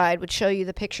Uber ride. Would show you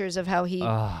the pictures of how he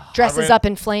Ugh. dresses I ran- up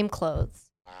in flame clothes.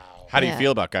 How do you Yeah.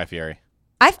 feel about Guy Fieri?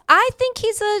 I think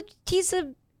he's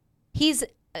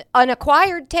an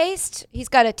acquired taste. He's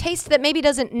got a taste that maybe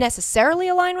doesn't necessarily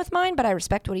align with mine, but I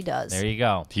respect what he does. There you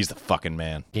go. He's the fucking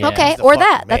man. Yeah. Okay, the or fucking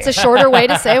that. That's a man. shorter way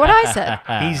to say what I said.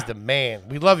 He's the man.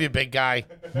 We love you, big guy.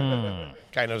 Hmm.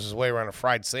 Guy knows his way around a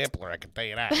fried sampler. I can tell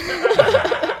you that. He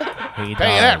tell you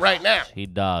that does. right now. He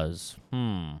does.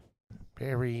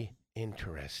 Very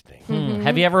interesting.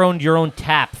 Have you ever owned your own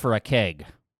tap for a keg?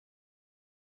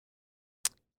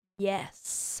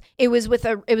 Yes. It was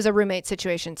a roommate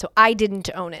situation, so I didn't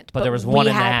own it. But there was we one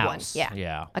in the had house. One. Yeah.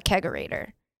 Yeah. A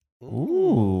kegerator.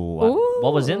 Ooh.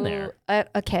 What was in there?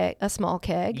 A small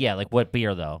keg. Yeah, like what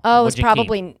beer though? Oh, What'd you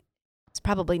keep? it's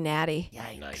probably Natty.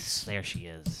 Nice. There she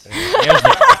is.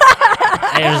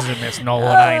 There's the Miss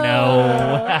Nolan I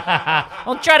know.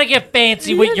 Don't try to get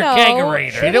fancy with You your know. She kegerator.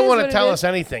 It didn't is want what to it tell is. us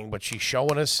anything, but she's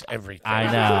showing us everything.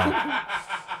 I know.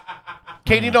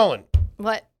 Katie Nolan,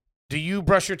 What? do you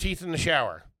brush your teeth in the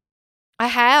shower? I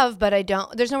have, but I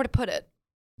don't. There's nowhere to put it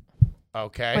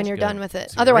Okay. when you're good. done with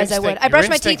it. So your Otherwise, I would. instinct- I brush your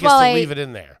my instinct teeth is while to I. leave it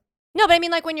in there. No, but I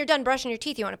mean, like when you're done brushing your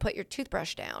teeth, you want to put your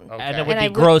toothbrush down. Okay. And it would And be I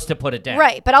would- gross to put it down.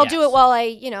 Right, but I'll do Yes. it while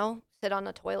I, sit on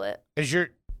the toilet. Is your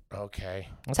okay?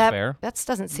 That's That, fair. That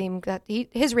doesn't seem that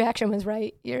his reaction was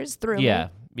right. Yours threw me. Yeah.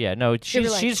 Yeah. No, You're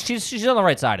like- she's on the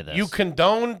right side of this. You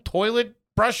condone toilet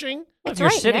brushing if It's you're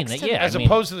right sitting next there, to yeah. as I mean,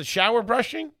 opposed to the shower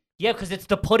brushing? Yeah, because it's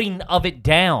the putting of it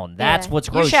down. That's Yeah. what's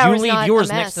Your gross. You shower's leave not a yours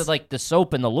next to mess. like the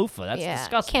soap and the loofah. That's yeah,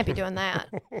 disgusting. can't be doing that.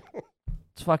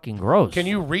 It's fucking gross. Can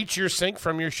you reach your sink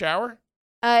from your shower?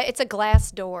 It's a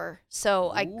glass door,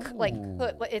 so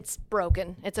it's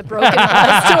broken. It's a broken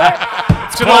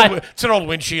glass door. It's an old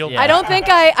windshield. Yeah. I don't think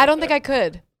I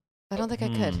could. I don't think I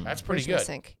could. That's pretty Where's my good.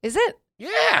 sink? Is it?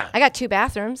 Yeah. I got 2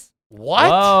 bathrooms, What?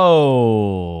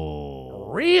 Whoa.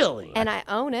 Really? and I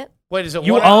own it. Wait, is it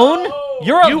You one own?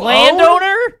 You're a You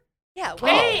landowner? Yeah. Oh,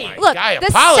 Wait. my Look, guy, the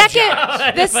apologize. second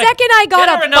I got Get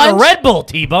her a another bunch, Red Bull,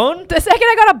 T-Bone. the second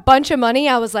I got a bunch of money,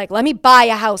 I was like, let me buy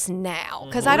a house now,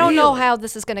 because I don't know how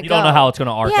this is gonna You go. don't know how it's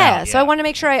gonna arc yeah, out. so I want to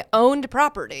make sure I owned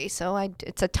property. So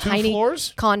it's a 2 tiny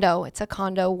floors? condo. It's a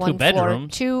condo, 1 2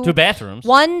 bedrooms. floor, 2 bathrooms.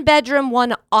 1 bedroom,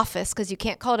 1 office, because you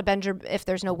can't call it a bedroom if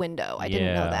there's no window. I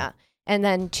didn't know Yeah. that. And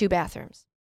then 2 bathrooms.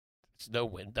 There's no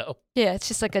window. Yeah, it's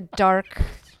just like a dark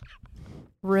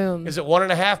room. Is it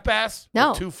 1.5 baths?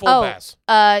 No. Or 2 full Oh, baths?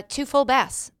 2 full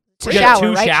baths. You got Shower,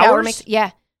 2 right? Shower showers? makes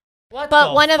yeah. What But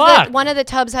the one fuck? of the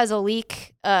tubs has a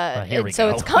leak. Here and we so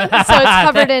go. it's so it's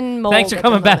covered in mold. Thanks for at the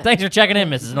coming back. moment. Thanks for checking in,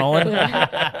 Mrs. Nolan.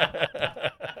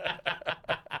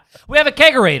 We have a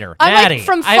kegerator. I'm Natty. like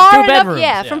from I have far 2 enough, bedrooms.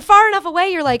 yeah, from far enough away,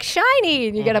 you're like shiny,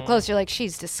 and you get up close, you're like,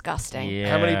 she's disgusting. Yeah.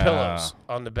 How many pillows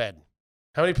on the bed?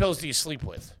 How many pillows do you sleep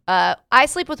with? I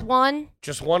sleep with 1.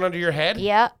 Just 1 under your head?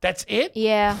 Yeah, That's it?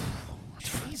 yeah.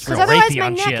 Jesus. Because Real otherwise, my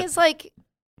Raytheon neck shit. is like, you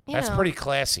That's know. pretty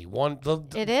classy.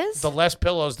 It is. The less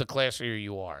pillows, the classier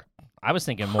you are. I was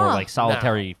thinking more Huh. like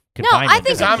solitary No, confinement. I think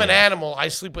Because I'm an animal. I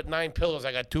sleep with 9 pillows.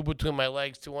 I got 2 between my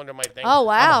legs, 2 under my thing. Oh,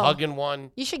 wow. I'm hugging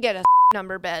one. You should get a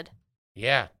number bed.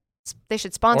 Yeah. They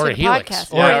should sponsor Or a the Helix.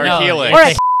 podcast. Yeah, Or or no, Helix. Or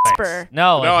a Casper.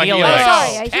 No, No, a a Helix. Helix. I'm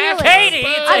sorry, a Helix. Katie,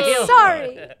 it's a I'm Helix.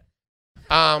 sorry.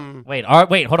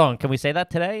 Wait, hold on. Can we say that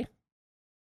today?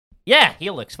 Yeah,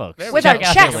 Helix, folks. There we With go. our Check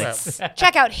out checks. Helix.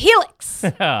 Check out Helix.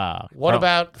 What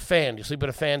about fan? Do you sleep with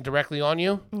a fan directly on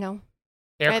you? No,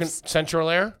 Air central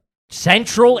air?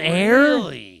 Central Air?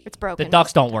 Really? it's broken. The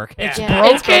ducts don't work. It's Yeah,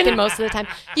 it's broken most of the time.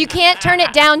 You can't turn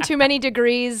it down too many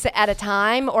degrees at a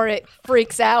time, or it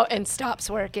freaks out and stops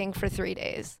working for 3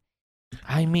 days.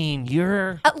 I mean,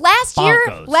 you're Last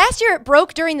Bonkers. year it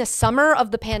broke during the summer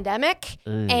of the pandemic,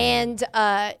 Ugh. and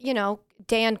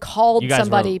Dan called You guys were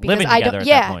somebody because living I together don't. at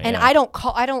Yeah, that point, and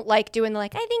yeah. I don't like doing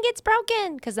like I think it's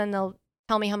broken because then they'll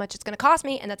tell me how much it's going to cost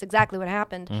me, and that's exactly what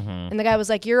happened. Mhm. And the guy was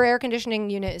like, "Your air conditioning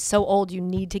unit is so old, you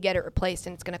need to get it replaced,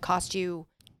 and it's going to cost you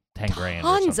 10 grand.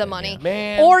 or tons of something, money, yeah.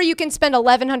 Man. or you can spend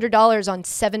 $1,100 on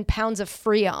 7 pounds of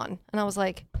Freon." And I was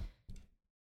like,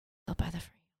 "I'll buy the Freon."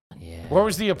 Yeah. Where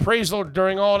was the appraisal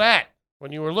during all that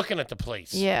when you were looking at the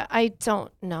place? Yeah, I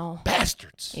don't know.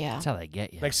 Bastards. Yeah, That's how they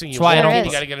get you. Next thing you That's why I walk don't. in, There you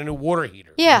is. got to get a new water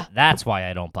heater. yeah, That's why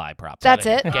I don't buy props. that's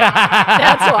it. Yeah.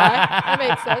 That's why. That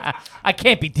makes sense. I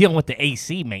can't be dealing with the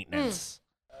AC maintenance.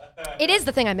 It is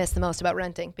the thing I miss the most about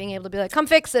renting, being able to be like, "Come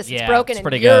fix this. Yeah, it's broken, it's and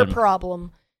pretty your good.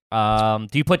 problem."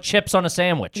 Do you put chips on a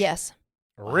sandwich? Yes.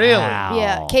 Really? Wow.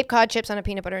 Yeah, Cape Cod chips on a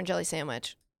peanut butter and jelly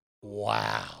sandwich.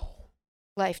 Wow.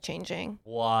 Life changing.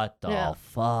 What the Yeah.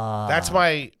 fuck? That's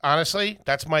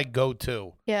my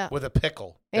go-to Yeah. with a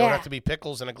pickle. There would Yeah. have to be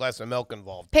pickles and a glass of milk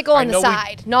involved. Pickle I on the know we-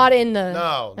 side, not in the.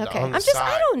 No, Okay. on I'm the just.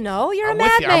 side. I don't know. You're I'm a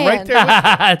with you. I'm madman. right there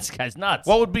with you. This guy's nuts.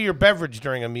 What would be your beverage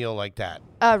during a meal like that?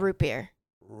 Root beer.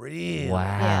 Really?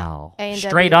 Wow. A&W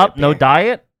Straight up, root no beer.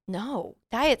 diet? No,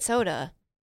 diet soda.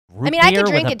 Root mean, I could beer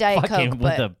drink with a Diet fucking- Coke,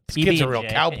 with but- a This kid's a real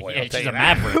PB&J. cowboy, Yeah, I'll she's tell you a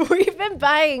that. maverick. We've been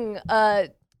buying.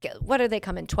 What are they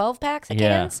coming? 12 packs of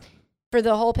Yeah. cans for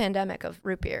the whole pandemic of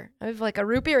root beer. I have like a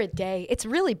root beer a day. It's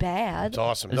really bad. It's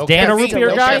awesome. Is No Dan a root caffeine, beer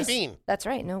no guy? caffeine. That's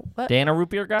right. No, what? Dan a root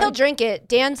beer guy? He'll drink it.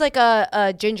 Dan's like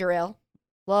a ginger ale.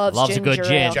 Loves a ginger good ale.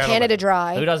 gin. Gentleman. Canada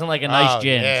Dry. Who doesn't like a nice Oh,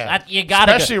 gin? yeah. You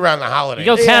gotta Especially around the holidays.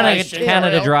 go Yeah. Canada, Nice ginger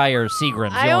Canada ale. Dry or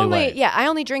Seagram's. The only way. I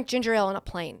only drink ginger ale on a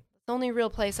plane. It's the only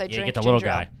real place I Yeah, drink get the little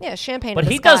ginger ale. guy. Yeah, champagne. But in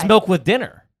the he does sky. milk with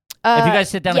dinner. If you Uh, guys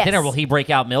sit down yes. at dinner, will he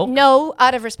break out milk? No,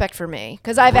 out of respect for me,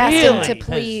 because I've asked him to Really? 'Cause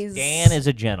please. Dan is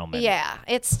a gentleman. Yeah,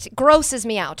 it grosses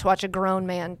me out to watch a grown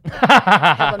man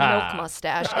have a milk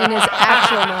mustache in his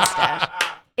actual mustache.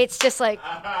 It's just like,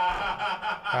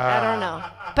 I don't know.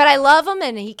 But I love him,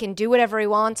 and he can do whatever he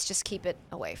wants. Just keep it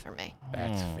away from me.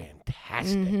 That's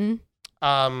fantastic. Mm-hmm.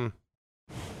 I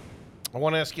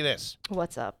want to ask you this.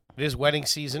 What's up? It is wedding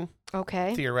season,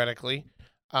 Okay. theoretically.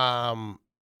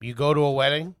 You go to a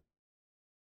wedding,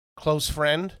 close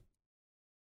friend.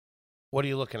 What are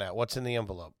you looking at? What's in the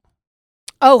envelope?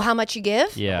 Oh, how much you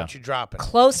give? Yeah. What you dropping?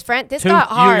 Close friend. This Two, got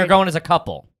hard. you're going as a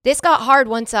couple. This got hard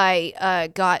once I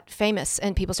got famous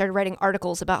and people started writing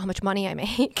articles about how much money I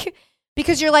make.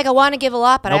 Because you're like, I want to give a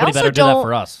lot, but Nobody I also better do don't. that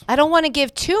for us. I don't want to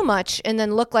give too much and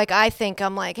then look like I think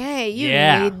I'm like, hey, you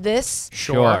Yeah. need this.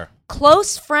 Sure.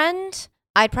 Close friend,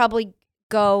 I'd probably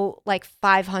go like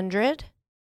 500.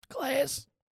 Class.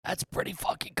 That's pretty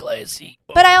fucking classy.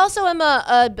 But I also am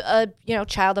a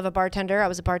child of a bartender. I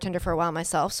was a bartender for a while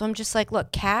myself, so I'm just like,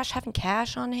 look, having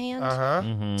cash on hand, Uh-huh.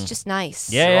 it's just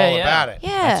nice. Yeah, You're yeah, all yeah. about it.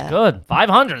 Yeah. That's good.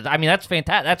 500. I mean, that's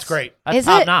fantastic. That's great. That's Is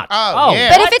top it? notch. Oh, yeah.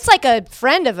 But what? if it's like a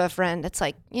friend of a friend, it's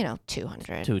like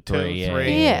 200. 2, 3, Two, yeah,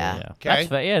 three. Yeah. Okay. That's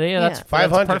that's Yeah.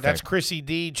 500. perfect. That's Chrissy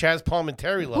D, Chaz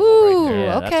Palminteri level Ooh. right there.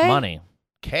 Yeah, Okay. that's money.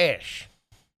 Cash.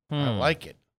 I Hmm. like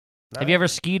it. Have you ever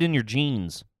skied in your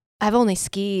jeans? I've only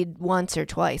skied once or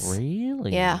twice.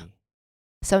 Really? Yeah.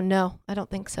 So no, I don't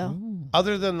think so. Mm.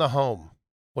 Other than the home,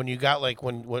 when you got like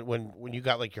when you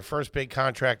got like your first big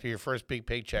contract or your first big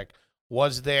paycheck,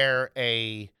 was there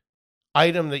a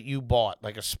item that you bought,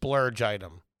 like a splurge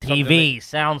item? Something TV,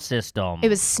 sound system. It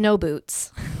was snow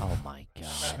boots. Oh my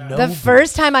god. that- The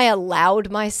first time I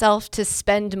allowed myself to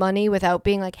spend money without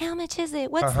being like, how much is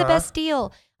it? What's the Uh-huh. best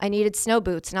deal? I needed snow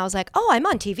boots. And I was like, oh, I'm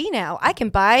on TV now. I can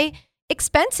buy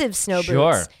expensive snow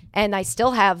Sure. boots. And I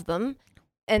still have them.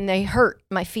 And they hurt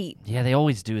my feet. Yeah, they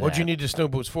always do that. What'd you need the snow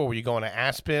boots for? Were you going to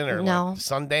Aspen or No. like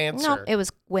Sundance? No, or- it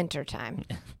was winter time.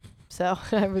 So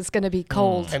I was going to be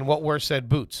cold. and what were said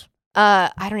boots? I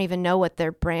don't even know what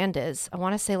their brand is. I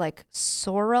want to say like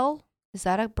Sorel. Is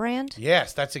that a brand?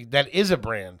 Yes, that is a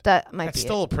brand. That might That's be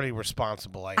still it. a pretty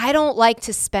responsible item. I don't like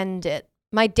to spend it.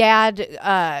 My dad,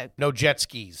 No jet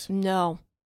skis. no,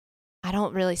 I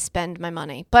don't really spend my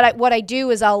money. But what I do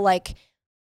is I'll like,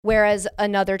 whereas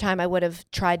another time I would have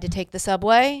tried to take the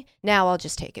subway, now I'll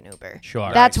just take an Uber.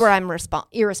 Sure. That's Nice. where I'm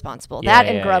irresponsible. Yeah, that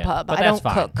and yeah, yeah. Grubhub. But I that's don't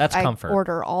fine. cook. That's I comfort.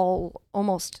 order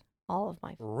almost all of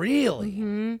my. Really?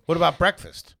 Mhm. What about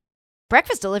breakfast?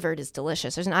 Breakfast delivered is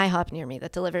delicious. There's an IHOP near me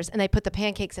that delivers, and they put the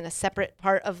pancakes in a separate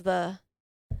part of the.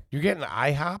 You're getting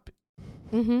IHOP?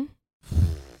 Mm-hmm.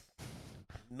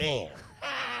 Man.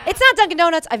 It's not Dunkin'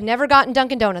 Donuts. I've never gotten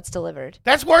Dunkin' Donuts delivered.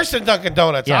 That's worse than Dunkin'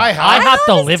 Donuts. Yeah. IHOP. IHOP It's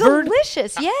delivered?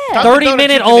 delicious. Yeah, Dunkin'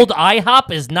 30-minute Donuts, old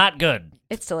IHOP is not good.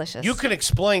 it's delicious. You can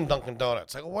explain Dunkin'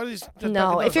 Donuts. Like, what is the Dunkin'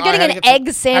 No, Donuts? if you're Oh, I getting had an to get some- egg had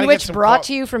to get sandwich some brought co-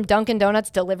 to you from Dunkin' Donuts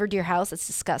delivered to your house, it's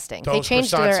disgusting. Those They changed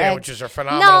croissant their sandwiches eggs. are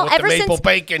phenomenal with the ever maple since,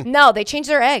 bacon. No, they changed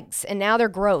their eggs, and now they're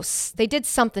gross. They did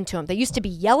something to them. They used to be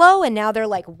yellow, and now they're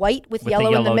like white with the yellow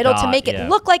in the yellow middle to dot, make it yeah.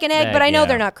 look like an egg. But I know Yeah.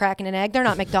 they're not cracking an egg. They're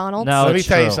not McDonald's. No. Let me it's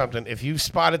tell you true. something. If you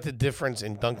spotted the difference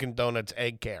in Dunkin' Donuts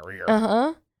egg carrier, Uh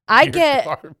huh. I you're get.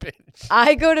 garbage.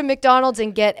 I go to McDonald's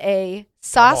and get a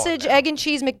sausage, now. egg, and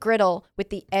cheese McGriddle with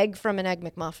the egg from an Egg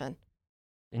McMuffin.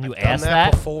 And you I've done asked that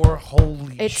that? before.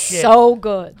 Holy It's shit! so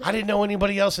good. I didn't know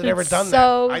anybody else had ever It's done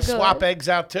so that. I good. swap eggs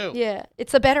out too. Yeah,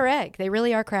 it's a better egg. They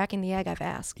really are cracking the egg. I've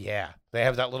asked. Yeah, they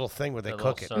have that little thing where they The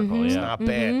cook little it. circle, It's yeah. not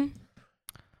bad. Mhm.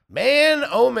 Man,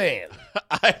 oh man.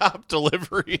 IHOP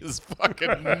delivery is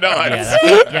fucking nuts.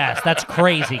 Yes, that's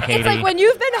crazy, Katie. It's like when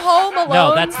you've been home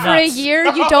alone that's for a nuts. year,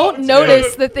 you don't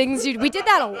notice the things you. We did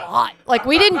that a lot. Like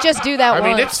we didn't just do that I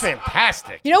once. mean, it's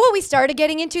fantastic. You know what we started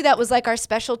getting into? That was like our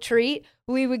special treat.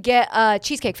 We would get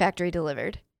Cheesecake Factory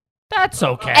delivered, That's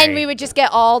okay. and we would just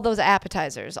get all those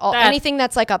appetizers, That- anything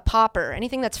that's like a popper,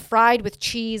 anything that's fried with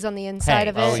cheese on the inside Hey,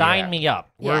 of it. Oh, sign yeah. me up.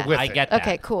 We're with I it. get that.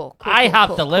 Okay, cool.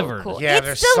 IHOP delivered. Yeah, it's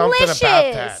there's delicious.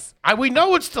 something about that. We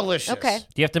know it's delicious. Okay.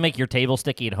 Do you have to make your table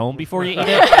sticky at home before you eat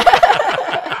it?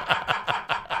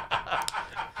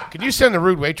 Can you send the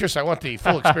rude waitress? I want the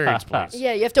full experience, please.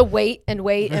 Yeah, you have to wait and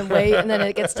wait and wait, and then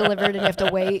it gets delivered, and you have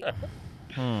to wait.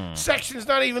 Section's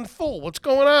not even full. What's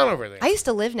going on over there? I used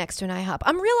to live next to an IHOP.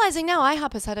 I'm realizing now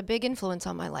IHOP has had a big influence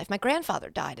on my life. My grandfather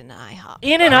died in an IHOP.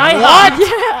 In an IHOP?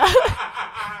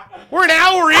 We're an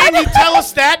hour in. You tell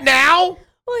us that now?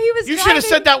 Well, he was. You should have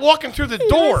said that walking through the He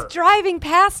door. was driving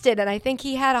past it, and I think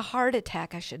he had a heart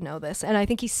attack. I should know this, and I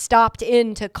think he stopped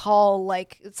in to call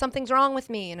like something's wrong with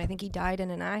me, and I think he died in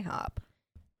an IHOP.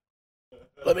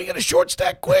 Let me get a short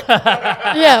stack quick.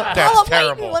 Yeah, That's I'm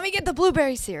terrible. waiting. Let me get the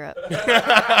blueberry syrup.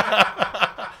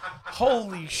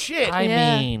 Holy shit. I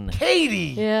Yeah. mean,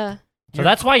 Katie. Yeah, so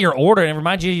that's why you're ordering. It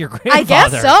reminds you of your grandfather. I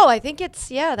guess so. I think it's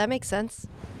that makes sense.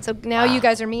 So now you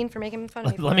guys are mean for making fun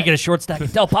of me. Let me get a short stack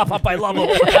of Del Pop-Up. I love it.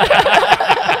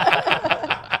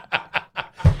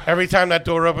 Every time that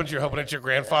door opens, you're hoping it's your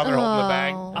grandfather holding the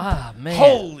bag. Ah, man.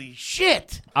 Holy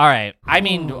shit. All right. I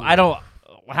mean, I don't.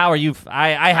 How are you?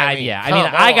 I I mean, yeah. I come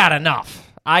mean, I on. got enough.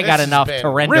 I This got has enough been to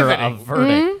render riveting. a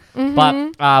verdict.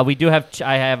 But we do have.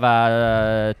 I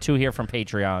have 2 here from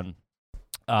Patreon.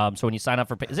 So when you sign up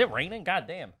for, is it raining? God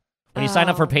damn. When you sign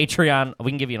up for Patreon,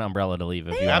 we can give you an umbrella to leave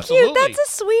if you want. Absolutely. Dude, that's the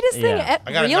sweetest thing. Yeah.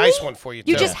 I got really? a nice one for you,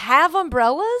 too. You just have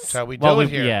umbrellas? That's how we do Well, it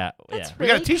here. yeah. That's We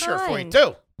got a really T-shirt for you, kind.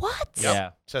 too. What? Yeah.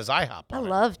 says IHOP I on it.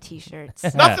 love T-shirts.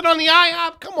 Nothing on the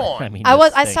IHOP? Come on. I mean, I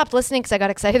this thing. stopped listening because I got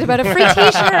excited about a free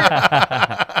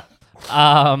T-shirt.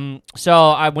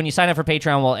 When you sign up for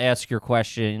Patreon, we'll ask your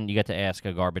question. You get to ask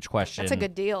a garbage question. That's a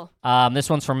good deal. This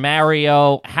one's from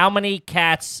Mario. How many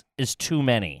cats is too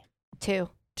many? 2.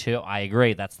 2. I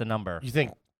agree. That's the number. You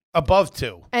think above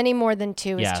 2? Any more than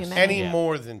 2 Yes. is too many. Any Yeah.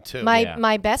 more than 2?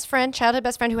 My best friend, childhood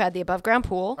best friend, who had the above ground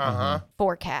pool, Uh-huh.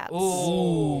 4 cats.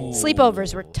 Ooh.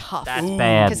 Sleepovers were tough. That's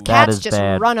bad. Because That cats is just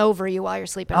bad. run over you while you're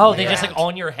sleeping. Oh, on they the just ground. like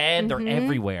on your head. They're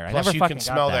everywhere. I Plus, never you fucking can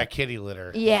got smell that. that kitty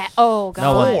litter. Yeah. Oh god.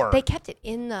 No way. They kept it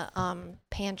in the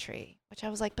pantry, which I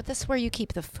was like, but this is where you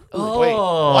keep the food. Wait,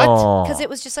 what? Because it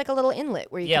was just like a little inlet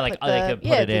where you Yeah, could like, put they the, could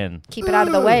put it to in. keep it out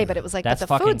of the way, but it was like, That's but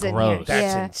the fucking food's in here. gross.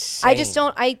 That's yeah. insane. I just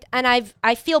don't.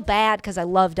 I feel bad because I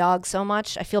love dogs so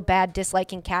much. I feel bad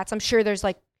disliking cats. I'm sure there's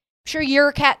like, sure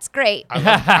your cat's great. I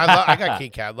got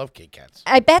Kit Kat. I love Kit Kats.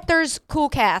 I bet there's cool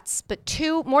cats, but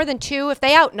more than 2, if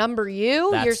they outnumber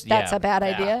you, that's yeah, a bad yeah.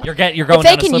 idea. You're going If they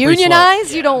down a can slippery slope.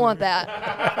 unionize, you don't want that.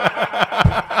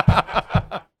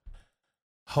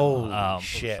 Holy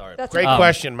shit. sorry. That's Great Um,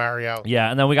 question, Mario.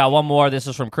 Yeah, and then we got one more. This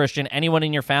is from Christian. Anyone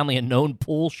in your family a known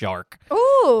pool shark?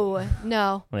 Ooh,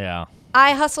 no. Yeah.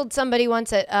 I hustled somebody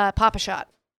once at Papa Shot.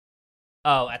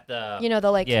 Oh, at the. You know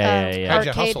the like Yeah. How'd you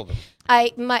arcade. hustle them?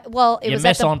 It you was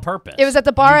miss at the on purpose. it was at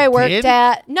the bar You I worked did?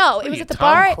 at. No, What it are was you, at the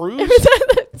Tom bar. Cruise?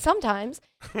 It was sometimes.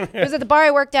 It was at the bar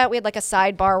I worked at. We had like a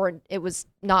side bar where it was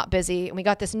not busy, and we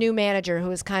got this new manager who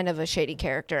was kind of a shady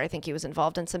character. I think he was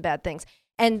involved in some bad things.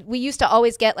 And we used to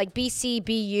always get like BC,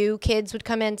 BU kids would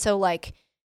come in, so like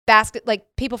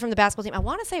people from the basketball team. I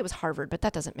want to say it was Harvard, but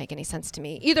that doesn't make any sense to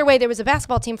me. Either way, there was a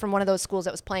basketball team from one of those schools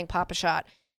that was playing Papa Shot,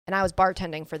 and I was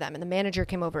bartending for them. And the manager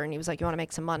came over and he was like, "You want to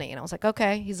make some money?" And I was like,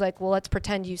 "Okay." He's like, "Well, let's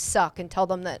pretend you suck and tell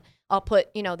them that I'll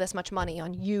put this much money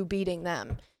on you beating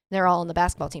them." They're all on the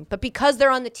basketball team, but because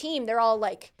they're on the team, they're all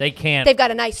like They can't. they've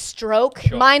got a nice stroke.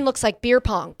 Sure. Mine looks like beer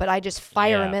pong, but I just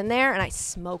fire Yeah. them in there and I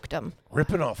smoked them.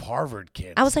 Ripping off Harvard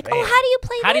kids. I was like, Man. "Oh, how do you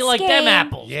play? How do you this like game?" them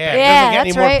apples? Yeah, it Yeah, doesn't get any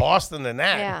that's more right. Boston than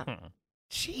that. Yeah,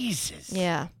 Jesus.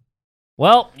 yeah.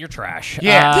 Well, you're trash.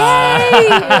 Yeah. Yay!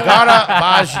 Gara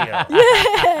Baggio.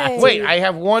 Yay! Wait, I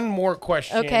have one more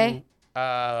question. Okay.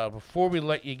 Before we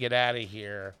let you get out of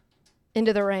here,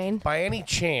 Into the rain. by any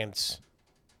chance,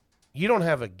 you don't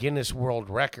have a Guinness World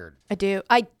Record, I do.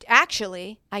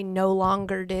 I no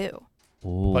longer do.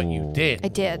 but you did. I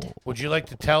did. Would you like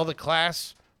to tell the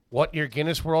class what your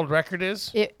Guinness World Record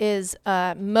is? It is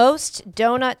most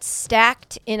donuts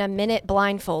stacked in a minute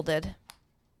blindfolded.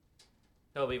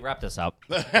 Toby, wrap this up.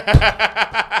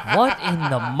 What in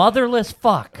the motherless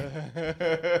fuck?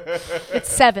 It's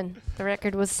 7. The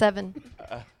record was 7.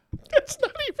 That's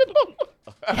not even on.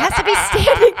 It has to be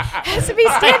standing. Has to be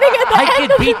standing at the I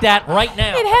end. could beat that right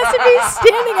now. It has to be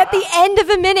standing at the end of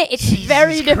a minute. It's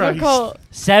very Christ. difficult.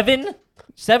 7?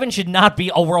 7 should not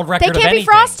be a world record They of can't be anything.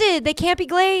 frosted. They can't be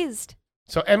glazed.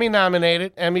 So Emmy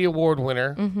nominated, Emmy Award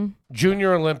winner, Mm-hmm.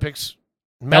 Junior Olympics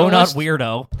Donut medalist.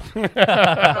 weirdo.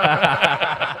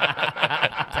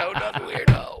 Donut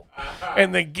weirdo.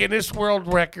 And the Guinness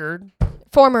World Record.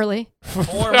 Formerly.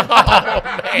 Oh,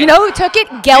 man. You know who took it?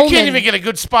 Gelman. You can't even get a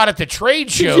good spot at the trade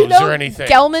shows you know or anything.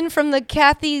 Gelman from the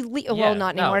Kathy Lee. Yeah, Well,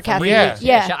 not no, anymore. from Kathy Yeah. Lee.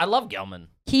 Yeah. I love Gelman.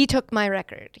 He took my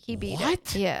record. He beat What?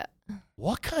 it. Yeah.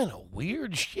 What kind of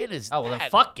weird shit is Oh, well, then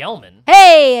that? fuck Gelman.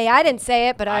 Hey, I didn't say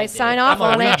it, but I did. sign off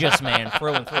I'm on a it. Regis man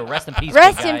through and through. Rest in peace.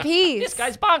 Rest big in guy. peace. This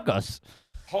guy's bonkers.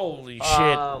 Holy shit.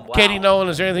 Wow. Katie Nolan,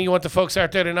 is there anything you want the folks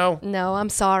out there to know? No, I'm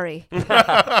sorry.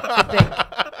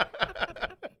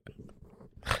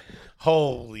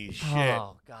 Holy shit.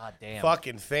 Oh, god damn.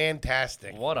 Fucking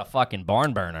fantastic. What a fucking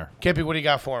barn burner. Kippy, what do you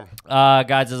got for him?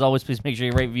 Guys, as always, please make sure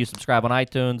you rate, review, subscribe on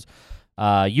iTunes,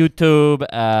 YouTube,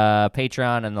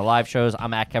 Patreon, and the live shows.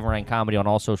 I'm at Kevin Ryan Comedy on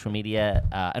all social media.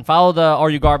 And follow the Are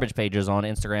You Garbage pages on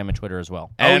Instagram and Twitter as well.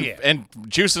 And, yeah. and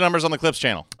juice the numbers on the Clips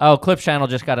channel. Oh, Clips channel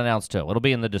just got announced too. It'll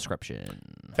be in the description.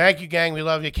 Thank you, gang. We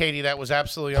love you, Katie. That was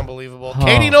absolutely unbelievable.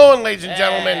 Katie Nolan, ladies and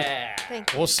gentlemen.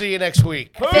 Thank you. We'll see you next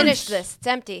week. Finish this. It's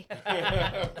empty.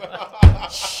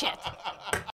 Shit.